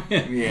shot him.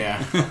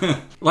 Yeah.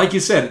 Like you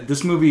said,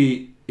 this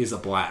movie is a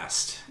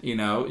blast. You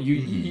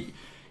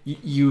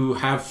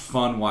have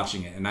fun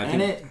watching it. And I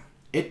think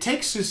it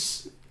takes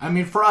us,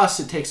 for us,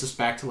 it takes us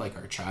back to like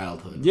our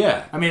childhood.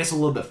 Yeah. It's a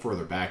little bit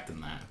further back than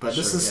that. But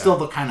this is still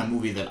the kind of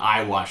movie that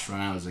I watched when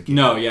I was a kid.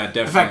 No, yeah,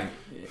 definitely.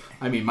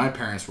 In fact, my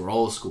parents were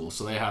old school,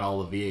 so they had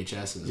all the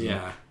VHSs.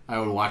 Yeah. I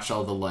would watch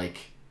all the like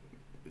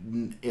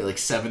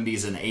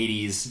 70s and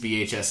 80s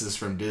VHSs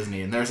from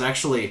Disney, and there's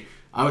actually,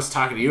 I was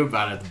talking to you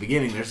about it at the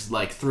beginning, there's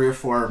like 3 or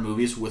 4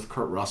 movies with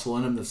Kurt Russell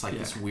in them that's like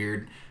this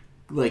weird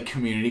like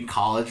community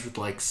college with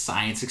like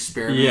science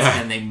experiments,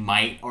 and they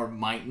might or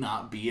might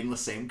not be in the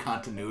same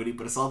continuity,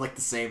 but it's all like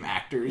the same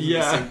actors and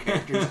the same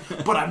characters,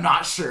 but I'm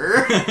not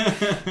sure.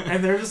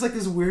 And they're just like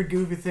these weird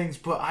goofy things,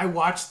 but I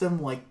watched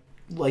them like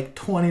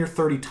 20 or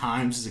 30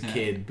 times as a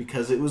kid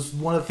because it was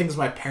one of the things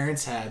my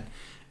parents had.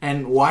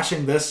 And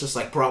watching this just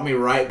like brought me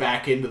right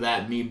back into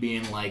that, me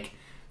being like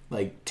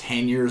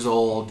 10 years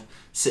old,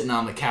 sitting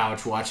on the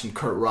couch watching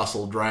Kurt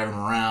Russell driving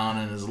around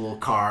in his little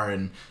car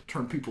and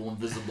turn people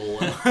invisible.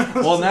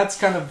 Well, and that's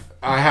kind of,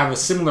 I have a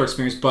similar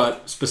experience,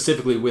 but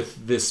specifically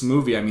with this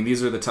movie.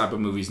 These are the type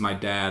of movies my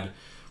dad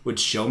would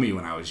show me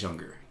when I was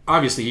younger.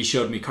 Obviously, he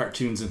showed me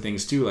cartoons and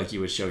things too, like you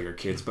would show your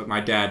kids. But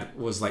my dad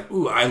was like,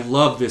 ooh, I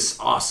love this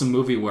awesome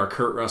movie where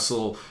Kurt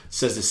Russell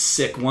says this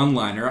sick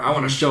one-liner. I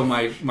want to show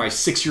my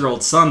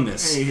 6-year-old son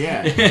this.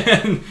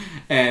 Yeah.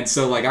 And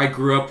so, like, I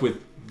grew up with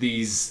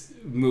these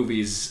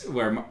movies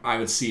where I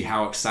would see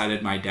how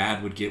excited my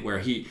dad would get, where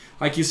he,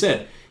 like you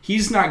said,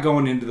 he's not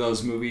going into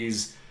those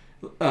movies,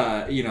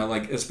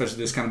 like, especially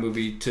this kind of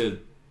movie to,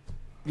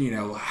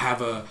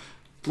 have a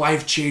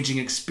life-changing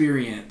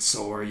experience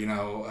or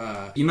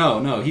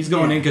no, he's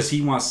going in because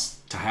he wants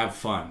to have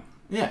fun.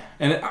 Yeah.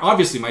 And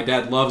obviously my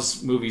dad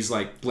loves movies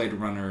like Blade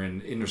Runner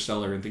and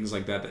Interstellar and things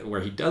like that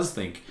where he does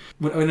think,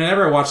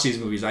 whenever I watch these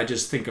movies, I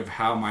just think of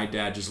how my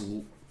dad just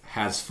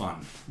has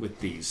fun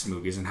with these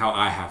movies and how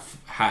I have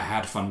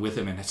had fun with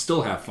him and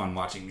still have fun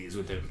watching these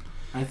with him.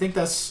 I think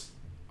that's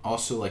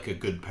also like a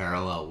good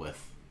parallel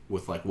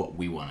with like what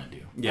we want to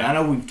do. Yeah. And I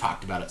know we've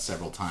talked about it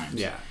several times.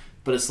 Yeah.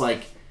 But it's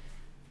like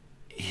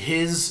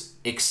his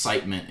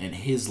excitement and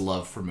his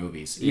love for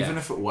movies, even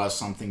if it was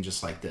something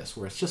just like this,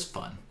 where it's just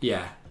fun.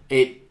 Yeah.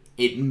 It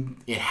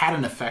had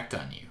an effect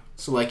on you.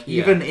 So like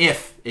even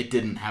if it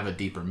didn't have a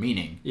deeper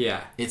meaning,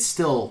 it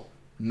still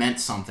meant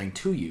something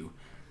to you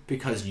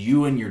because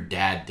you and your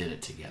dad did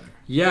it together.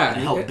 Yeah.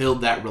 And helped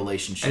build that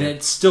relationship. And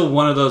it's still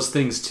one of those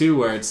things too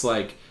where it's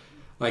like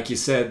like you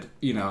said,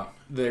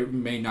 there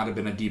may not have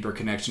been a deeper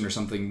connection or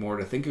something more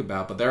to think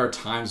about, but there are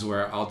times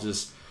where I'll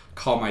just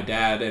call my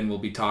dad and we'll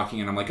be talking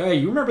and I'm like, hey,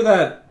 you remember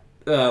that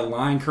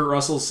line Kurt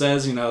Russell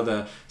says,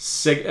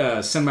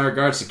 send my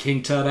regards to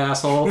King Tut,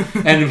 asshole?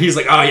 And he's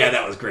like, oh yeah,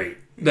 that was great.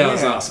 That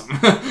was awesome.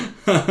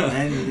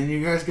 And then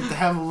you guys get to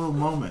have a little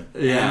moment.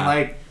 Yeah.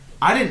 And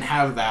I didn't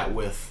have that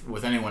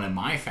with anyone in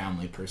my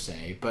family per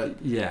se, but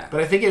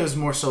I think it was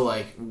more so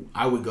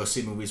I would go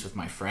see movies with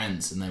my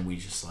friends, and then we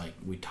just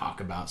we talk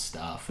about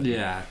stuff,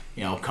 and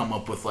come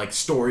up with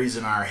stories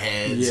in our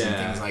heads and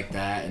things like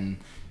that, and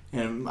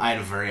I had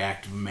a very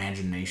active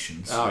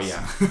imagination. So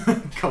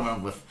coming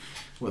up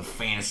with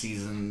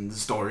fantasies and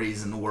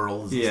stories and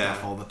worlds and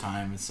stuff all the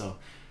time, and so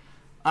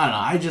I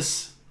don't know.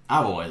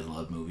 I've always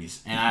loved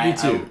movies, and Me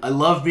too. I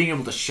love being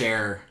able to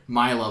share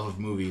my love of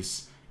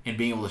movies. And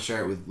being able to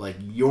share it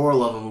with your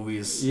love of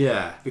movies,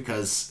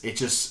 because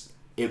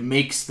it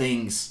makes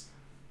things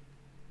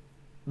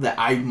that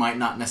I might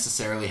not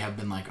necessarily have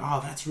been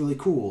oh, that's really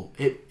cool.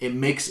 It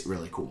makes it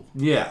really cool.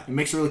 Yeah, it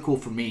makes it really cool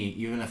for me,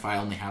 even if I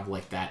only have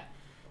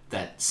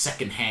that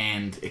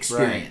secondhand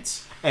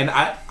experience. Right. And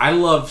I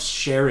love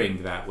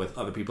sharing that with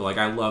other people.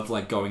 I love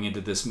going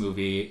into this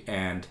movie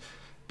and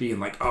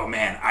being oh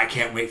man, I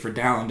can't wait for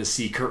Dallin to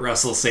see Kurt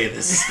Russell say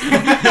this. Oh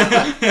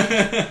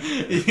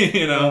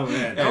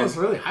man, that was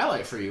really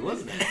highlight for you,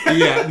 wasn't it?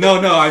 Yeah,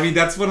 no. I mean,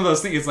 that's one of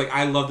those things. It's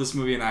I love this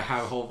movie and I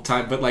have a whole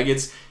time, but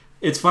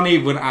it's funny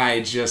when I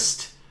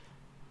just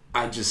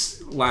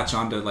latch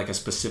onto a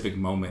specific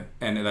moment,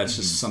 and that's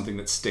just something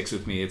that sticks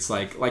with me. It's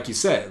like you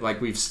said,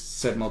 we've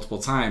said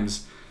multiple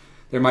times,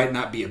 there might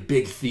not be a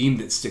big theme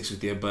that sticks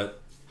with you, but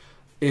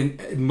in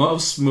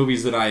most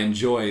movies that I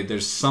enjoy,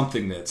 there's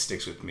something that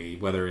sticks with me,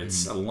 whether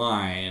it's a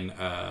line,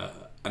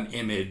 an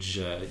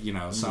image,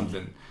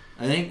 something.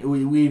 I think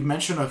we've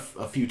mentioned a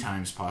few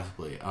times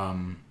possibly.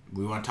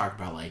 We want to talk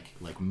about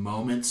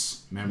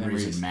moments,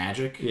 memories, and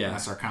magic. Yeah,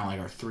 that's our kind of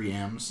our 3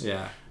 M's.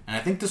 Yeah, and I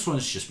think this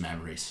one's just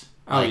memories.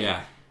 Oh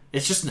yeah,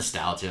 it's just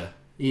nostalgia.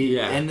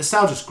 Yeah, and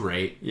nostalgia's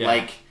great.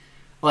 Yeah.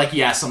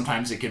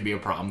 Sometimes it can be a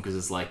problem because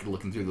it's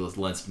looking through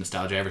the lens of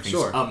nostalgia.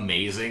 Everything's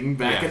amazing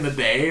back in the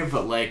day,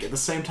 but at the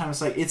same time,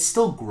 it's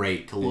still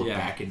great to look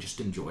back and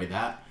just enjoy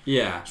that.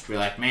 Yeah. Just be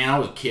man, I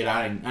was a kid.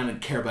 I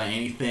didn't care about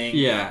anything.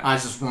 Yeah. I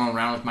was just running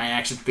around with my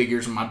action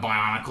figures and my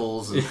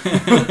Bionicles.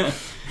 And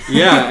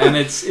yeah, and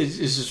it's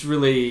just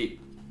really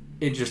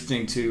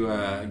interesting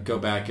to go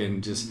back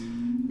and just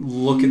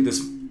look at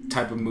this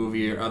type of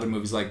movie or other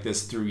movies like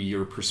this through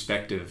your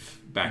perspective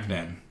back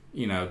then.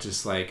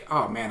 Just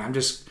oh man, I'm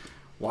just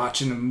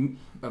watching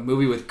a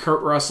movie with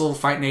Kurt Russell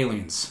fighting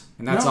aliens,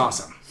 and that's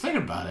awesome. Think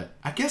about it.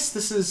 I guess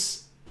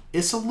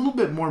it's a little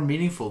bit more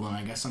meaningful than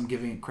I guess I'm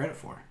giving it credit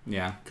for.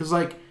 Yeah. Because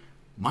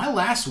my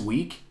last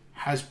week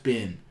has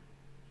been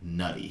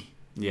nutty.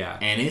 Yeah.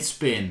 And it's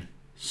been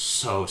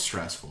so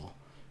stressful.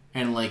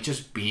 And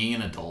just being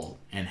an adult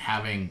and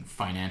having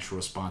financial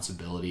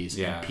responsibilities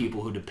and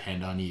people who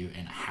depend on you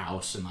and a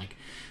house and you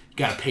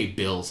gotta pay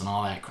bills and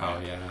all that crap.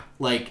 Oh yeah.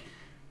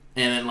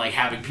 And then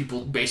having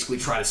people basically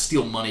try to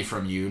steal money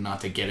from you,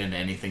 not to get into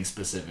anything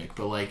specific,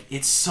 but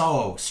it's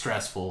so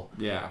stressful.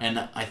 Yeah.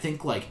 And I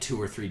think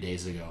 2 or 3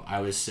 days ago,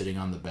 I was sitting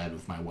on the bed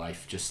with my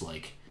wife, just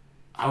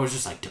I was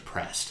just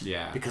depressed.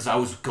 Yeah. Because I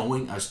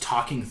was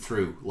talking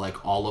through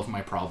all of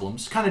my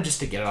problems, kind of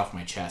just to get it off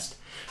my chest.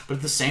 But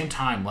at the same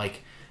time, I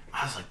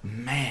was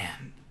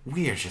man,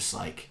 we are just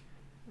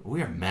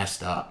we are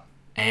messed up.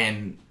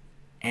 And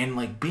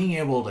being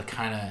able to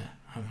kind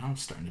of, I'm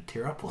starting to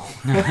tear up a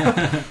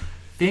little.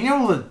 Being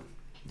able to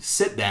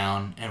sit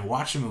down and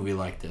watch a movie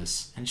like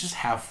this and just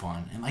have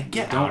fun and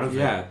get out of it.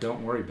 Yeah,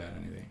 don't worry about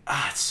anything.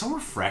 It's so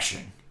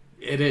refreshing.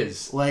 It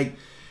is.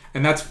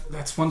 And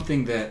that's one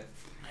thing that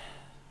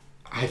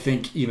I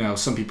think,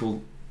 some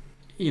people,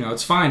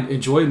 it's fine.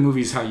 Enjoy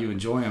movies how you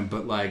enjoy them,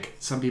 but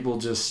some people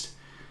just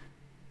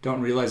don't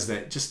realize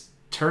that. Just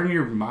turn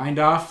your mind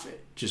off,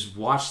 just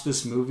watch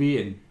this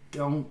movie and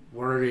don't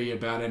worry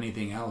about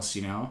anything else,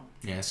 Yeah,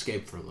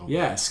 escape for a little bit.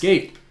 Yeah,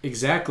 escape.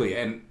 Exactly.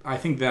 And I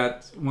think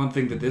that's one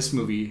thing that this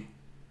movie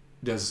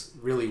does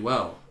really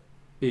well.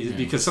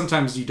 Because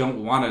sometimes you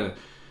don't want to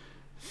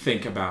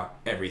think about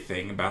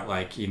everything, about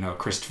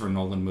Christopher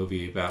Nolan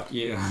movie, about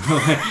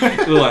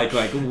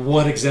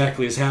what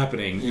exactly is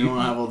happening. You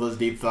don't have all those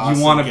deep thoughts.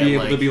 You want to be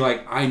able to be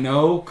I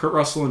know Kurt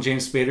Russell and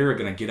James Spader are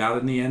going to get out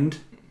in the end.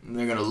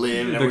 They're going to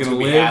live, and everyone's going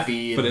to be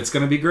happy. But it's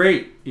going to be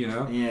great,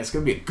 Yeah, it's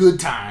going to be a good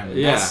time.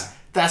 Yeah.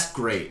 That's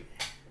great.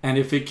 And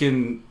if it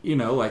can,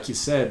 like you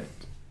said,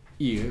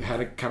 you had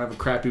a kind of a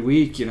crappy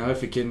week,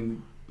 if it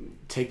can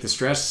take the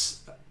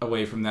stress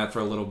away from that for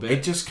a little bit.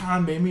 It just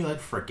kind of made me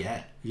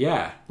forget.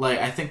 Yeah.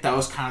 I think that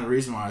was kind of the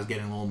reason why I was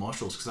getting a little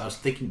emotional, because I was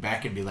thinking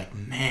back and be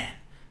man,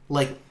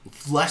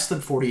 less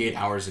than 48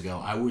 hours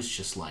ago, I was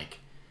just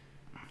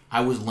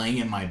I was laying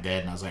in my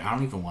bed and I was I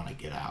don't even want to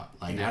get out.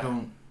 I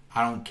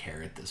don't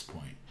care at this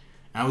point.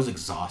 And I was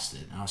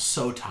exhausted. I was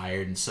so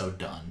tired and so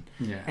done.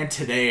 Yeah. And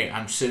today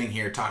I'm sitting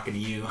here talking to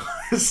you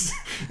this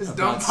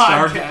dumb About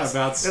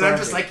podcast. And I'm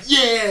just like,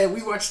 yeah,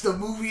 we watched a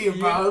movie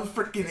about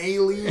freaking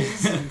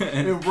aliens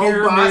and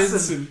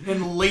robots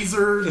and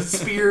laser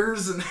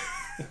spears. And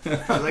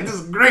I was like, this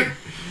is great.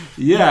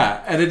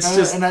 Yeah. And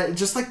it's And I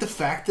just like the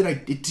fact that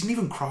it didn't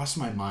even cross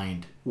my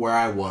mind where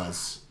I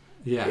was.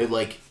 Yeah.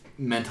 Like,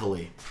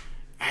 mentally.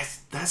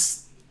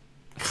 That's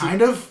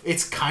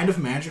it's kind of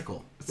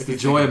magical. It's the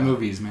joy of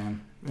movies,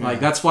 man. Yeah. Like,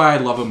 that's why I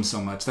love them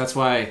so much. That's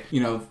why,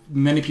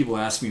 many people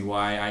ask me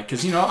why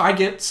because, I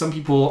get some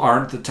people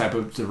aren't the type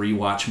of to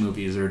rewatch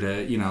movies or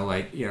to,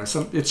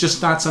 it's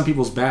just not some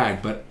people's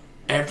bag, but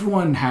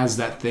everyone has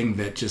that thing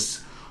that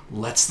just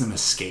lets them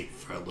escape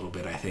for a little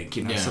bit, I think,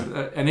 and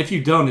if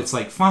you don't, it's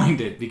like,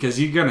 find it because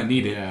you're going to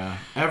need it. Yeah.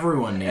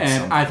 Everyone needs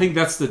something. And I think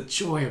that's the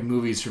joy of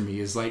movies for me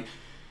is like,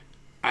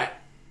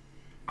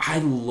 I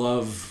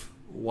love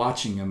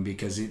watching them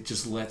because it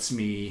just lets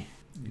me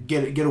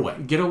get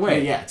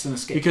away. Yeah, it's an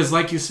escape. Because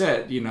like you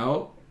said,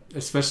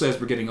 especially as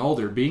we're getting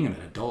older, being an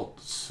adult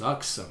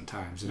sucks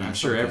sometimes, and I'm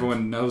sure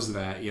everyone knows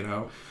that.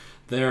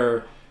 There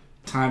are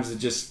times that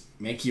just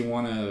make you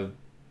want to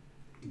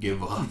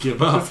give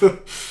up.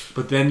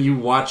 But then you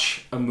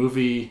watch a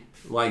movie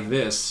like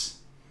this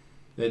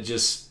that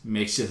just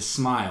makes you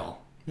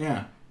smile.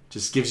 Yeah.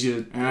 Just gives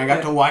you, and I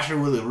got to watch it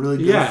with a really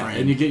good friend.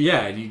 And you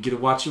get to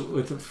watch it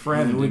with a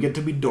friend, and we get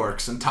to be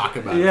dorks and talk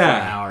about it for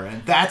an hour,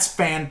 and that's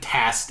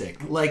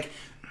fantastic. Like,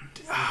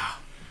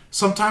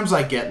 sometimes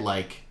I get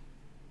like,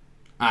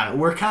 I don't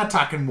know, we're kind of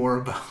talking more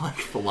about like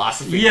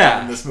philosophy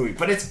in this movie,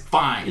 but it's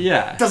fine.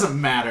 Yeah, it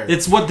doesn't matter.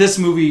 It's what this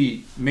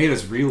movie made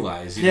us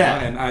realize. You know?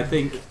 And I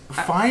think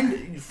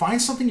find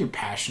something you're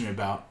passionate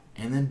about,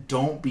 and then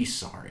don't be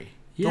sorry.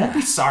 Yeah. Don't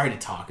be sorry to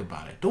talk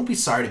about it. Don't be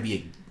sorry to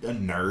be a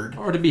nerd.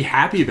 Or to be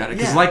happy about it.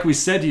 Because like we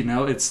said,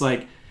 it's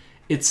like,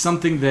 it's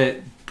something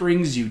that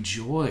brings you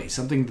joy.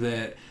 Something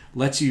that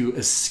lets you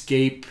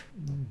escape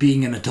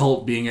being an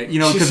adult.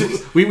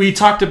 Because we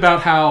talked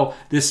about how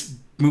this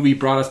movie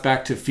brought us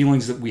back to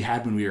feelings that we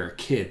had when we were a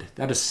kid.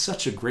 That is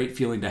such a great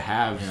feeling to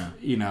have,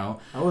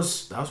 That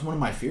was one of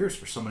my fears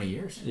for so many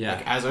years. Yeah.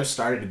 Like, as I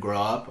started to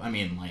grow up, I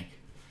mean, like,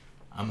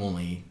 I'm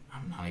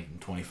not even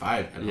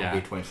 25. I'll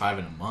be 25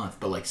 in a month.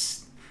 But, like,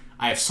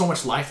 I have so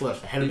much life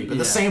left ahead of me. But at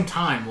the same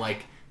time,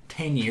 like,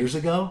 10 years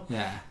ago,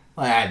 like,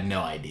 I had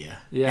no idea.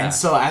 Yeah. And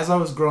so as I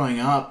was growing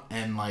up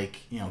and, like,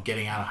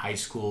 getting out of high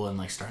school and,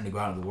 like, starting to go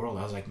out in the world,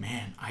 I was like,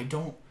 man, I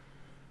don't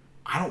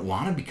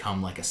want to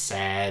become, like, a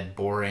sad,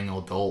 boring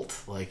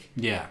adult. Like,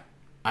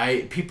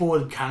 people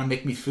would kind of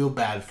make me feel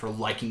bad for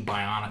liking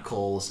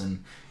Bionicles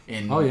and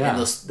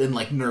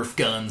like, Nerf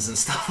guns and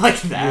stuff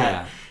like that.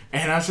 Yeah.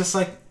 And I was just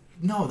like,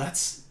 no,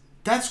 that's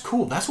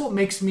cool. That's what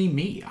makes me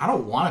me. I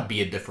don't want to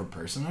be a different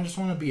person. I just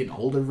want to be an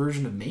older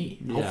version of me.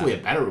 Yeah. Hopefully a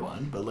better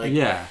one. But like,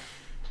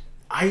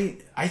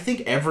 I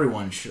think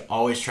everyone should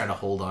always try to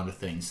hold on to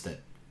things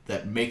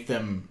that make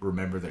them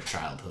remember their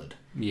childhood.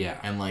 Yeah.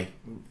 And like,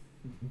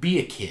 be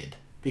a kid,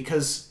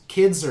 because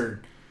kids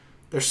they're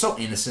so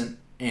innocent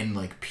and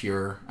like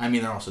pure. I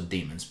mean, they're also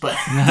demons, but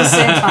at the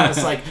same time,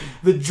 it's like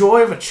the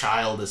joy of a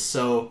child is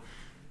so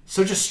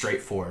just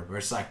straightforward. Where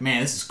it's like,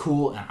 man, this is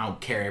cool, and I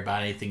don't care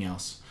about anything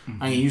else.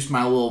 Mm-hmm. I can use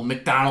my little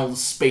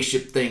McDonald's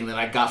spaceship thing that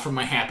I got from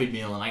my Happy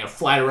Meal, and I got to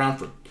fly it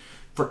around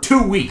for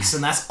 2 weeks,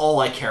 and that's all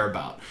I care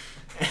about.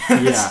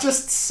 And it's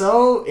just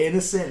so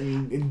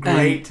innocent and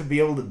great to be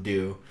able to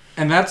do.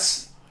 And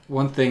that's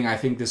one thing I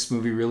think this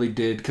movie really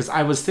did, because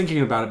I was thinking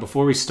about it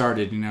before we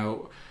started.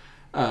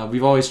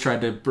 We've always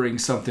tried to bring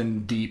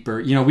something deeper.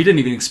 We didn't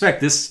even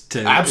expect this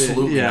to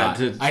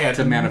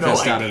to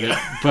manifest out of it.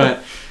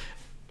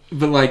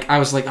 But like, I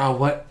was like, oh,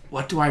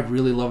 what do I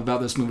really love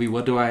about this movie?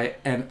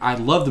 And I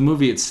love the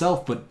movie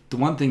itself, but the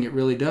one thing it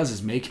really does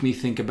is make me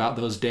think about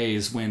those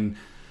days when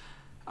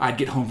I'd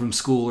get home from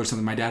school or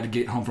something. My dad would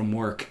get home from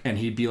work, and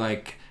he'd be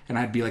like, and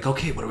I'd be like,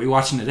 okay, what are we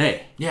watching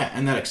today? Yeah,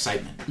 and that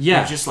excitement. Yeah.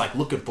 You're just like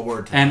looking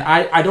forward to it. And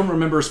I don't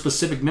remember a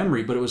specific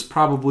memory, but it was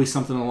probably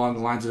something along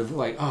the lines of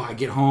like, oh, I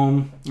get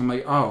home. I'm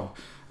like,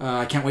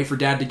 I can't wait for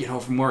Dad to get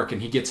home from work.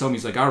 And he gets home.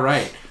 He's like, all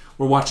right,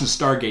 we're watching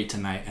Stargate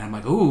tonight. And I'm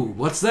like, ooh,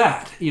 what's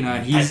that?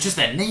 And he's just,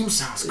 that name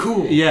sounds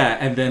cool. Yeah,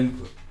 and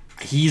then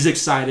he's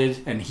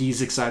excited, and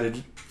he's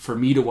excited for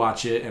me to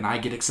watch it, and I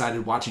get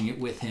excited watching it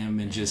with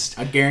him, and just...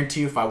 I guarantee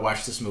you, if I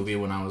watched this movie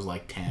when I was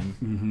like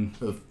 10,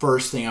 the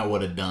first thing I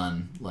would have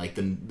done, like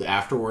the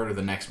afterward or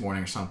the next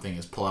morning or something,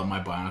 is pull out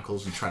my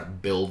Bionicles and try to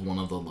build one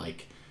of the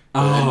like...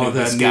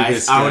 the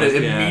guys. I would have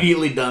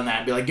immediately done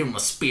that. Be like, give him a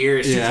spear,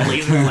 it's just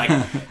laser, like,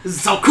 this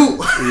is so cool.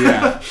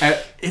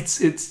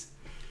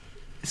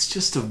 It's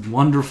just a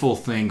wonderful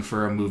thing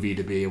for a movie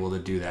to be able to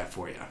do that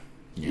for you,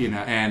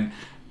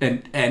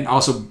 and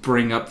also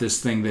bring up this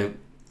thing that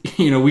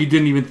we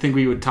didn't even think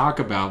we would talk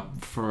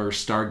about for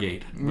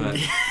Stargate, but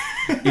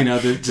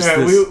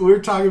we were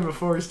talking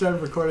before we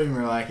started recording.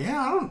 We were like,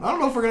 I don't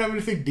know if we're gonna have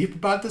anything deep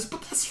about this, but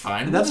that's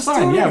fine. That's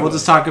fine. Yeah, we'll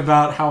just talk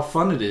about how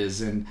fun it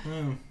is, and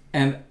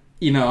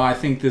I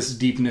think this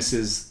deepness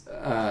is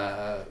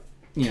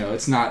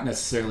it's not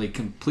necessarily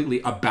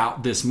completely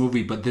about this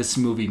movie, but this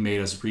movie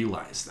made us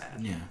realize that.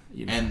 Yeah.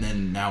 And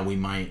then now we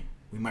might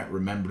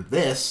remember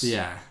this.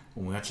 Yeah.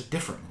 When we watch a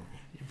different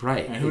movie.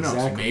 Right. And who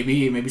knows?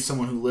 Maybe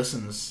someone who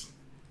listens,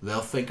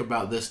 they'll think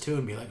about this too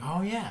and be like,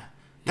 oh yeah,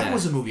 that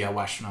was a movie I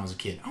watched when I was a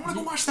kid. I want to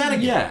go watch that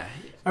again. Yeah.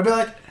 I'd be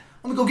like,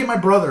 I'm gonna go get my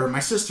brother or my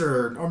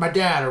sister or my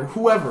dad or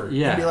whoever.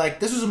 Yeah. And be like,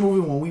 this was a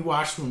movie when we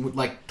watched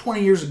like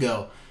 20 years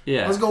ago.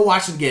 Yeah. Let's go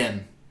watch it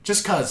again.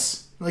 Just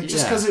cause.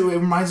 Just because it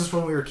reminds us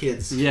when we were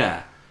kids.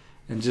 Yeah.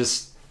 And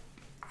just,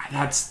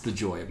 that's the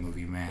joy of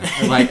movie, man.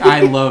 Like,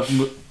 I love,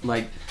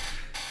 like,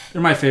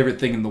 they're my favorite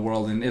thing in the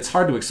world. And it's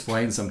hard to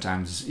explain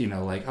sometimes,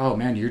 like, oh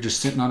man, you're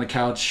just sitting on a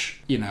couch,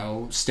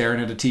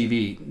 staring at a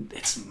TV.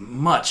 It's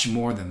much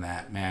more than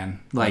that, man.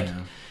 Like,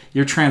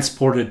 you're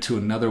transported to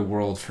another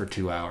world for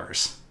 2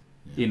 hours.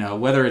 Yeah.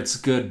 Whether it's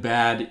good,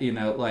 bad,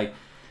 like,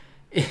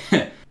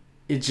 it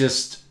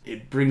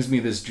brings me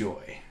this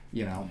joy,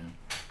 Yeah.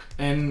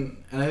 And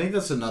I think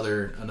that's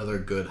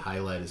another good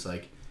highlight is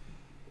like,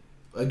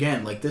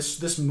 again, like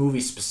this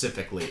movie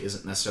specifically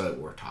isn't necessarily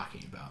what we're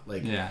talking about.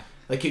 Like,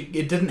 like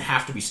it didn't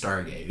have to be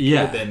Stargate. It could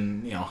have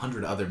been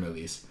 100 other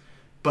movies,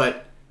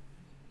 but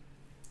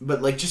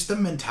like just the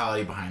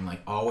mentality behind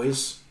like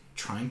always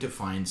trying to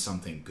find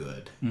something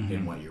good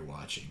in what you're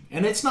watching,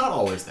 and it's not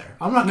always there.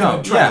 I'm not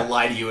going to try to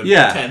lie to you and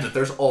pretend that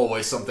there's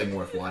always something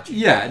worth watching.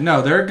 Yeah,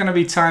 no, there are going to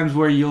be times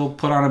where you'll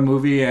put on a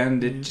movie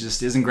and it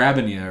just isn't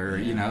grabbing you, or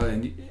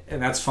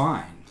and that's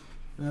fine.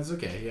 That's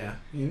okay. Yeah,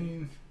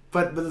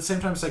 but at the same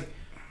time, it's like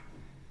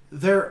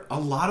a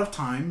lot of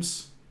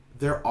times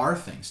there are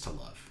things to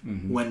love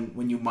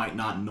when you might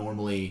not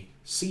normally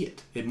see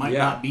it. It might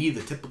not be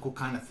the typical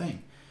kind of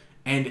thing,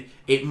 and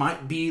it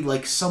might be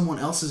like someone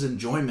else's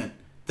enjoyment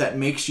that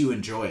makes you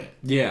enjoy it.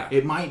 Yeah.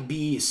 It might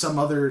be some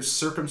other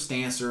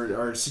circumstance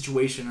or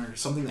situation or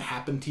something that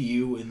happened to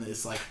you and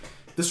it's like,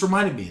 this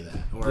reminded me of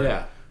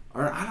that.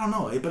 Or I don't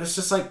know. But it's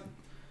just like,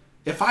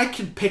 if I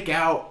can pick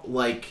out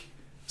like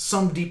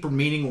some deeper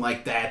meaning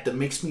like that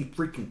makes me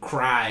freaking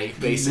cry,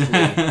 basically.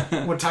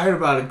 I'm tired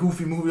about a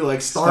goofy movie like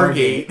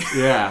Stargate.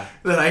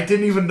 That I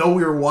didn't even know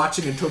we were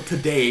watching until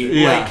today.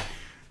 Yeah. Like,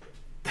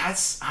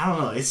 that's, I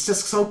don't know. It's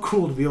just so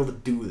cool to be able to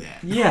do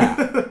that.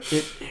 Yeah.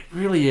 It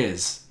really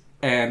is.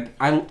 And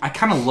I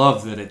kind of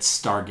love that it's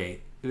Stargate.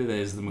 That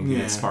is the movie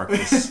that sparked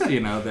this,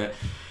 that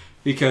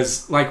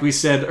because like we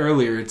said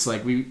earlier, it's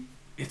like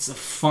it's a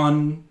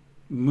fun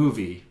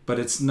movie, but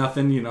it's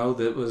nothing,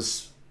 that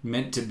was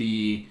meant to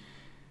be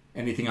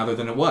anything other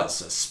than it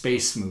was a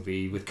space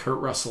movie with Kurt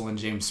Russell and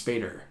James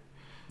Spader.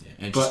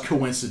 And just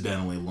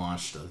coincidentally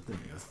launched a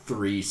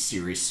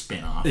 3-series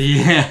spin-off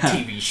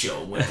TV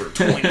show, went for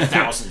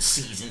 20,000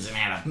 seasons and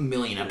had 1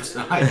 million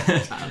episodes.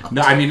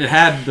 No, I mean, it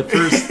had the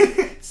first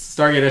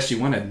Stargate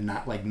SG-1 had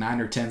not like 9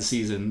 or 10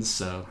 seasons,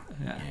 so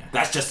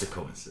that's just a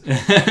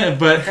coincidence.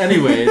 But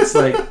anyway, it's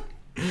like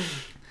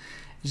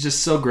it's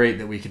just so great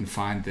that we can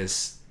find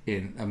this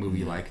in a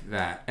movie like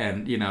that,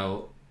 and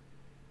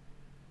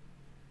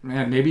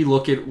man, maybe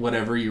look at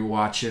whatever you're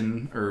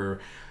watching,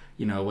 or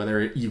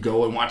whether you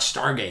go and watch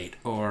Stargate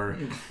or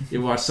you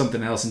watch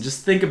something else, and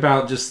just think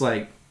about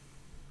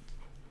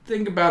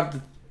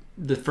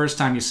the first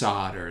time you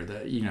saw it, or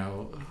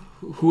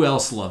who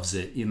else loves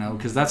it,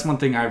 because that's one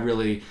thing I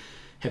really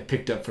have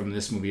picked up from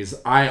this movie is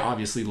I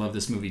obviously love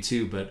this movie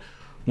too, but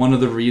one of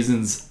the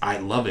reasons I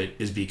love it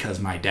is because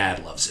my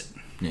dad loves it.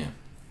 Yeah.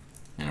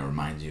 And it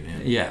reminds you of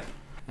him. Yeah.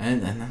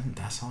 And then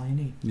that's all you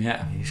need.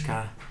 Yeah. You just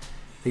gotta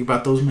think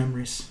about those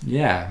memories.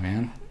 Yeah,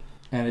 man.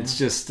 And it's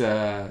just,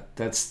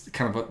 that's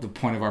kind of what the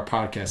point of our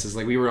podcast is.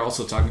 Like, we were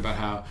also talking about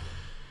how,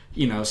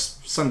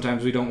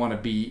 sometimes we don't want to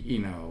be,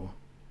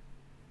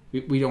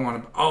 we don't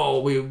want to,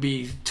 we would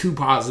be too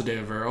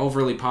positive or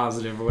overly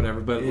positive or whatever.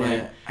 But,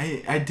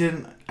 I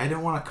didn't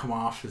want to come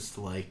off as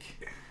like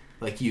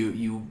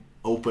you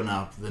open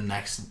up the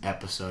next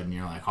episode and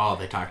you're like, oh,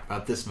 they talked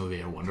about this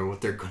movie. I wonder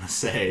what they're going to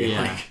say.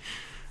 Yeah. Like,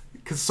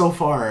 because so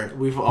far,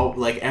 we've all,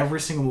 like,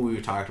 every single movie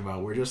we've talked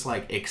about, we're just,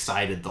 like,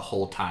 excited the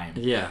whole time.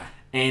 Yeah.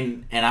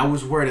 And I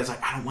was worried. I was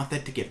like, I don't want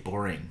that to get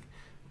boring.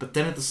 But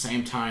then at the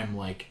same time,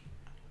 like,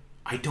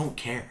 I don't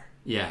care.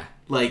 Yeah.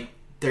 Like,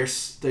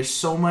 there's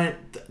so much...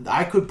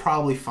 I could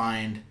probably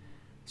find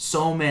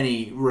so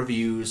many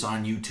reviews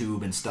on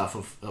YouTube and stuff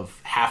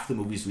of half the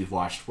movies we've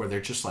watched where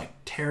they're just, like,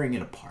 tearing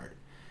it apart.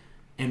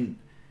 And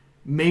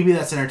maybe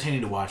that's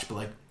entertaining to watch, but,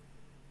 like,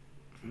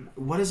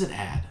 what does it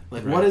add?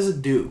 Like, what does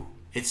it do?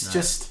 It's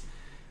just...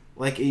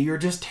 Like, you're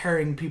just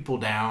tearing people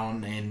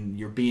down and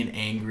you're being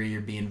angry,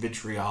 you're being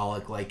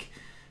vitriolic. Like,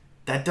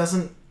 that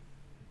doesn't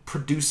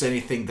produce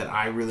anything that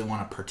I really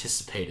want to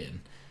participate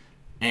in.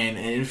 And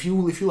if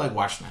you like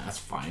watching that, that's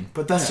fine.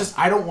 But that's just,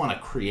 I don't want to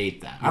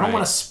create that. I don't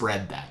want to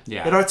spread that.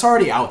 Yeah. It's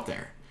already out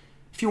there.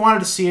 If you wanted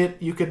to see it,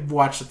 you could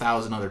watch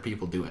 1,000 other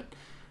people do it.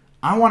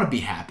 I want to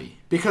be happy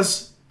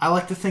because I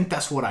like to think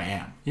that's what I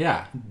am.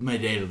 Yeah. My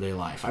day-to-day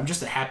life. I'm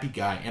just a happy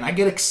guy. And I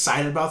get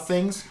excited about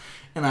things.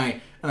 And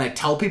I and I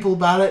tell people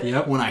about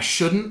it when I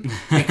shouldn't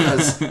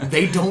because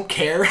they don't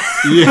care.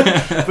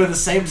 But at the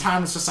same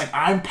time, it's just like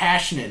I'm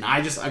passionate and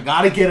I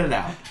got to get it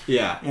out.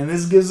 Yeah. And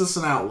this gives us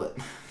an outlet.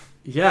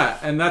 Yeah,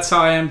 and that's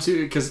how I am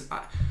too, because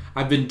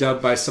I've been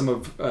dubbed by some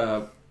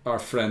of our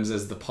friends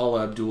as the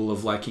Paula Abdul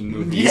of liking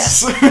movies.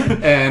 Yes.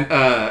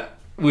 And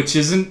which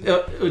isn't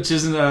it's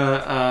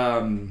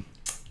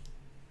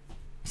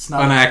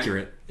not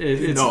inaccurate.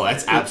 No,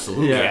 that's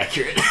absolutely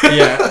accurate.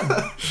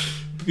 Yeah.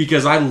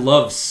 Because I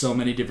love so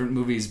many different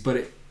movies,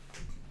 but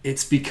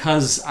it's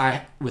because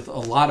with a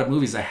lot of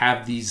movies, I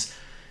have these,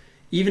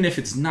 even if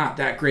it's not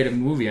that great a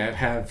movie, I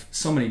have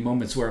so many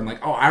moments where I'm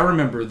like, oh, I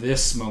remember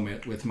this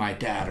moment with my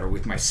dad or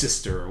with my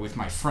sister or with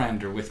my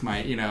friend or with my,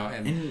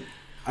 and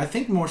I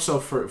think more so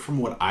from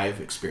what I've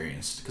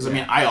experienced, because I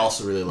mean, I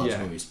also really love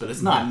movies, but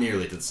it's not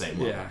nearly to the same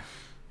level. Yeah.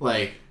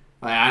 Like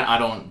I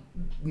don't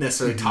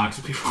necessarily talk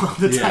to people all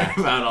the time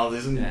about all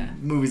these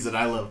movies that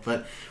I love,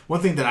 but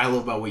one thing that I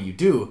love about what you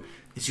do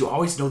is you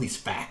always know these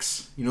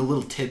facts,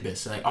 little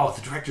tidbits, like, oh,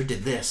 the director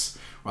did this,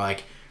 or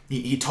like,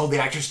 he told the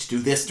actors to do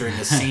this during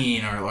this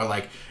scene, or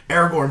like,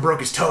 Aragorn broke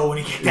his toe when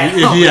he kicked that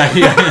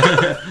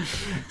helmet.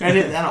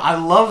 And I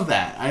love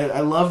that. I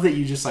love that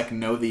you just, like,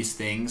 know these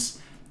things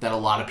that a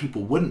lot of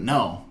people wouldn't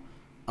know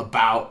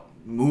about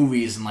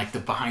movies and, like, the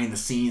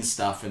behind-the-scenes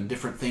stuff and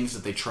different things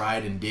that they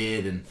tried and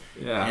did, and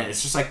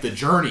it's just, like, the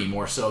journey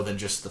more so than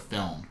just the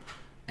film.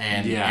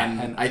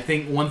 And I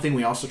think one thing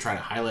we also try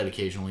to highlight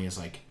occasionally is,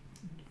 like,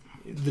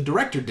 the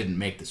director didn't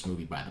make this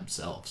movie by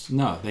themselves.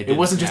 No, they didn't. It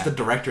wasn't just the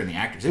director and the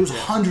actors. It was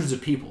hundreds of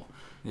people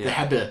that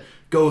had to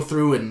go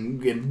through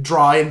and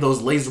draw in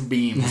those laser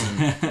beams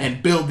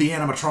and build the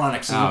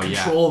animatronics and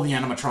control the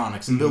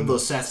animatronics and build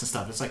those sets and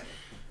stuff. It's like,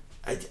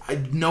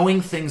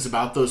 knowing things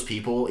about those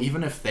people,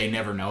 even if they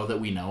never know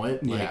that we know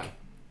it, like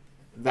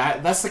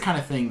that's the kind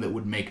of thing that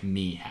would make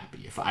me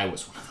happy if I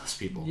was one of those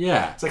people.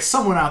 Yeah. It's like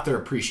someone out there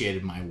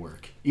appreciated my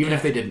work, even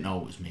if they didn't know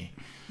it was me.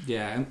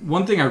 Yeah, and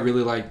one thing I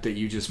really like that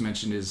you just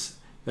mentioned is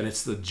that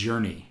it's the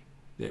journey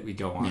that we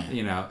go on,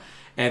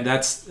 and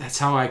that's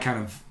how I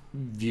kind of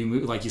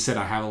view. Like you said,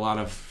 I have a lot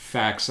of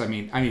facts. I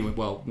mean,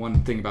 well,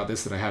 one thing about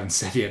this that I haven't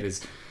said yet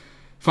is,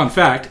 fun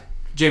fact: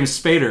 James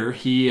Spader,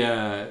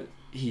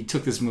 he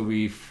took this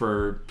movie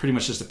for pretty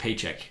much just a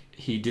paycheck.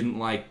 He didn't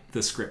like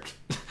the script.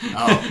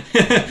 Oh,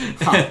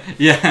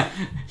 yeah,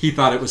 he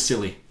thought it was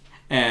silly,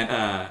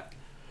 and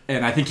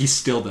I think he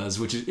still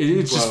does, which is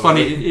it's just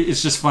funny.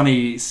 It's just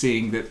funny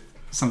seeing that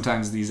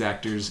sometimes these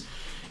actors,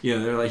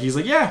 they're like, he's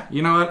like, yeah,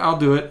 you know what, I'll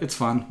do it. It's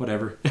fun,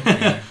 whatever.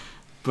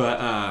 But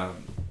I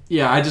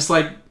just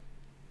like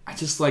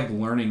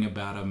learning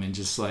about them and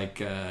just like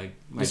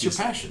it's your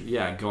passion.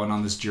 Yeah, going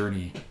on this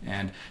journey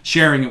and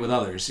sharing it with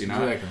others.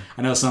 Exactly.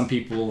 I know some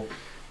people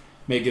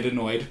may get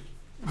annoyed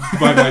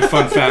by my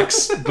fun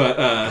facts,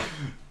 but.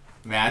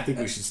 Man, I think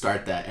we should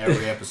start that.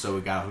 Every episode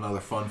we got another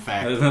fun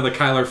fact. Another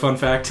Kyler fun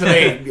fact.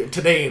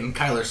 Today in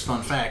Kyler's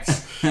fun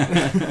facts.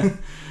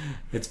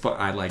 It's fun.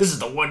 I like. This is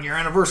the 1-year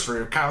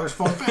anniversary of Kyler's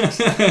fun facts.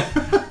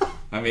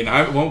 I mean,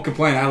 I won't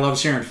complain. I love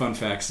sharing fun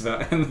facts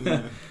about.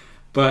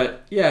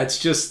 But yeah, it's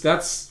just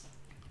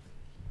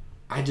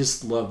I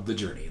just love the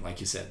journey, like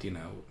you said.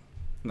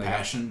 Like,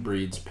 passion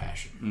breeds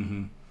passion.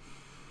 Mm-hmm.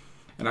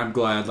 And I'm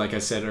glad, like I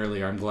said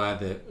earlier, I'm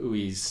glad that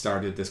we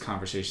started this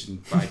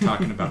conversation by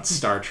talking about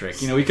Star Trek.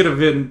 We could have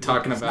been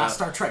talking about... Not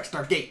Star Trek,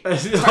 Stargate.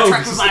 Star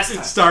Trek was last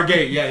time.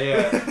 Stargate,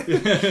 yeah.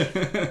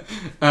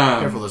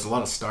 Careful, there's a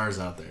lot of stars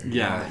out there.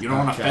 Yeah. You don't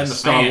want to offend the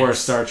Star fans. Wars,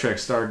 Star Trek,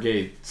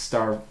 Stargate,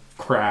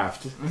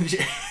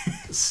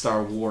 Starcraft,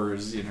 Star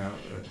Wars,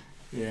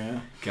 Yeah.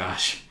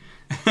 Gosh.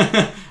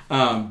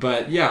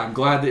 But yeah, I'm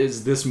glad that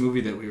it's this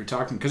movie that we were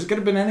talking, because it could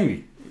have been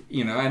any...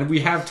 and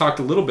we have talked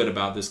a little bit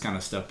about this kind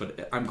of stuff,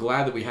 but I'm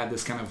glad that we had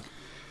this kind of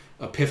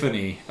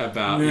epiphany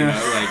about,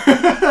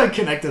 like...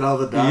 Connected all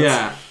the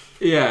dots.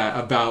 Yeah,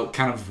 about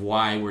kind of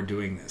why we're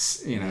doing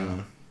this,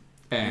 And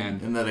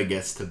that it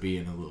gets to be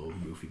in a little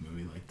goofy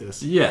movie like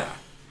this. Yeah.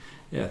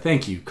 Yeah,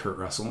 thank you, Kurt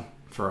Russell,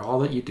 for all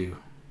that you do.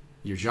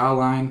 Your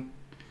jawline,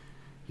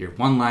 your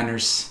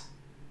one-liners,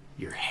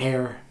 your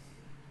hair.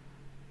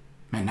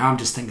 Man, now I'm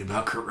just thinking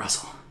about Kurt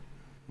Russell.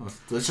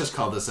 Let's just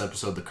call this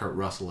episode the Kurt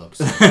Russell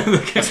episode.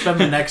 Let's spend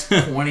the next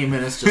 20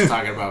 minutes just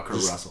talking about Kurt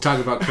Russell. Talk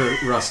about Kurt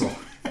Russell.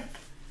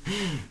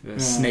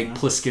 Snake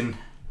Plissken.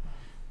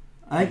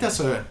 I think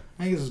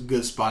it's a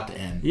good spot to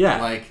end.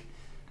 Yeah. Like,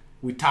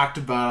 we talked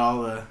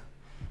about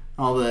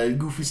all the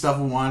goofy stuff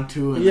we wanted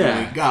to, and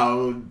then we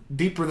got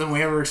deeper than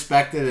we ever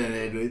expected,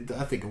 and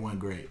I think it went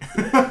great.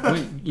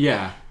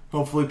 Yeah.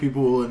 Hopefully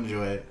people will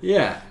enjoy it.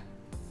 Yeah.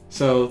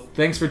 So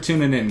thanks for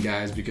tuning in,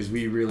 guys, because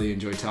we really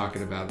enjoy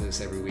talking about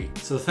this every week.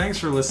 So thanks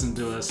for listening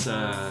to us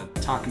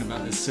talking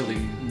about this silly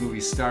movie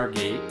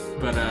Stargate.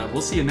 But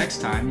we'll see you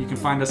next time. You can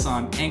find us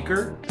on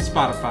Anchor,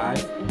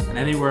 Spotify, and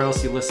anywhere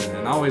else you listen.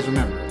 And always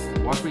remember,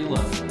 watch what you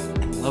love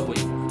and love what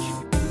you love.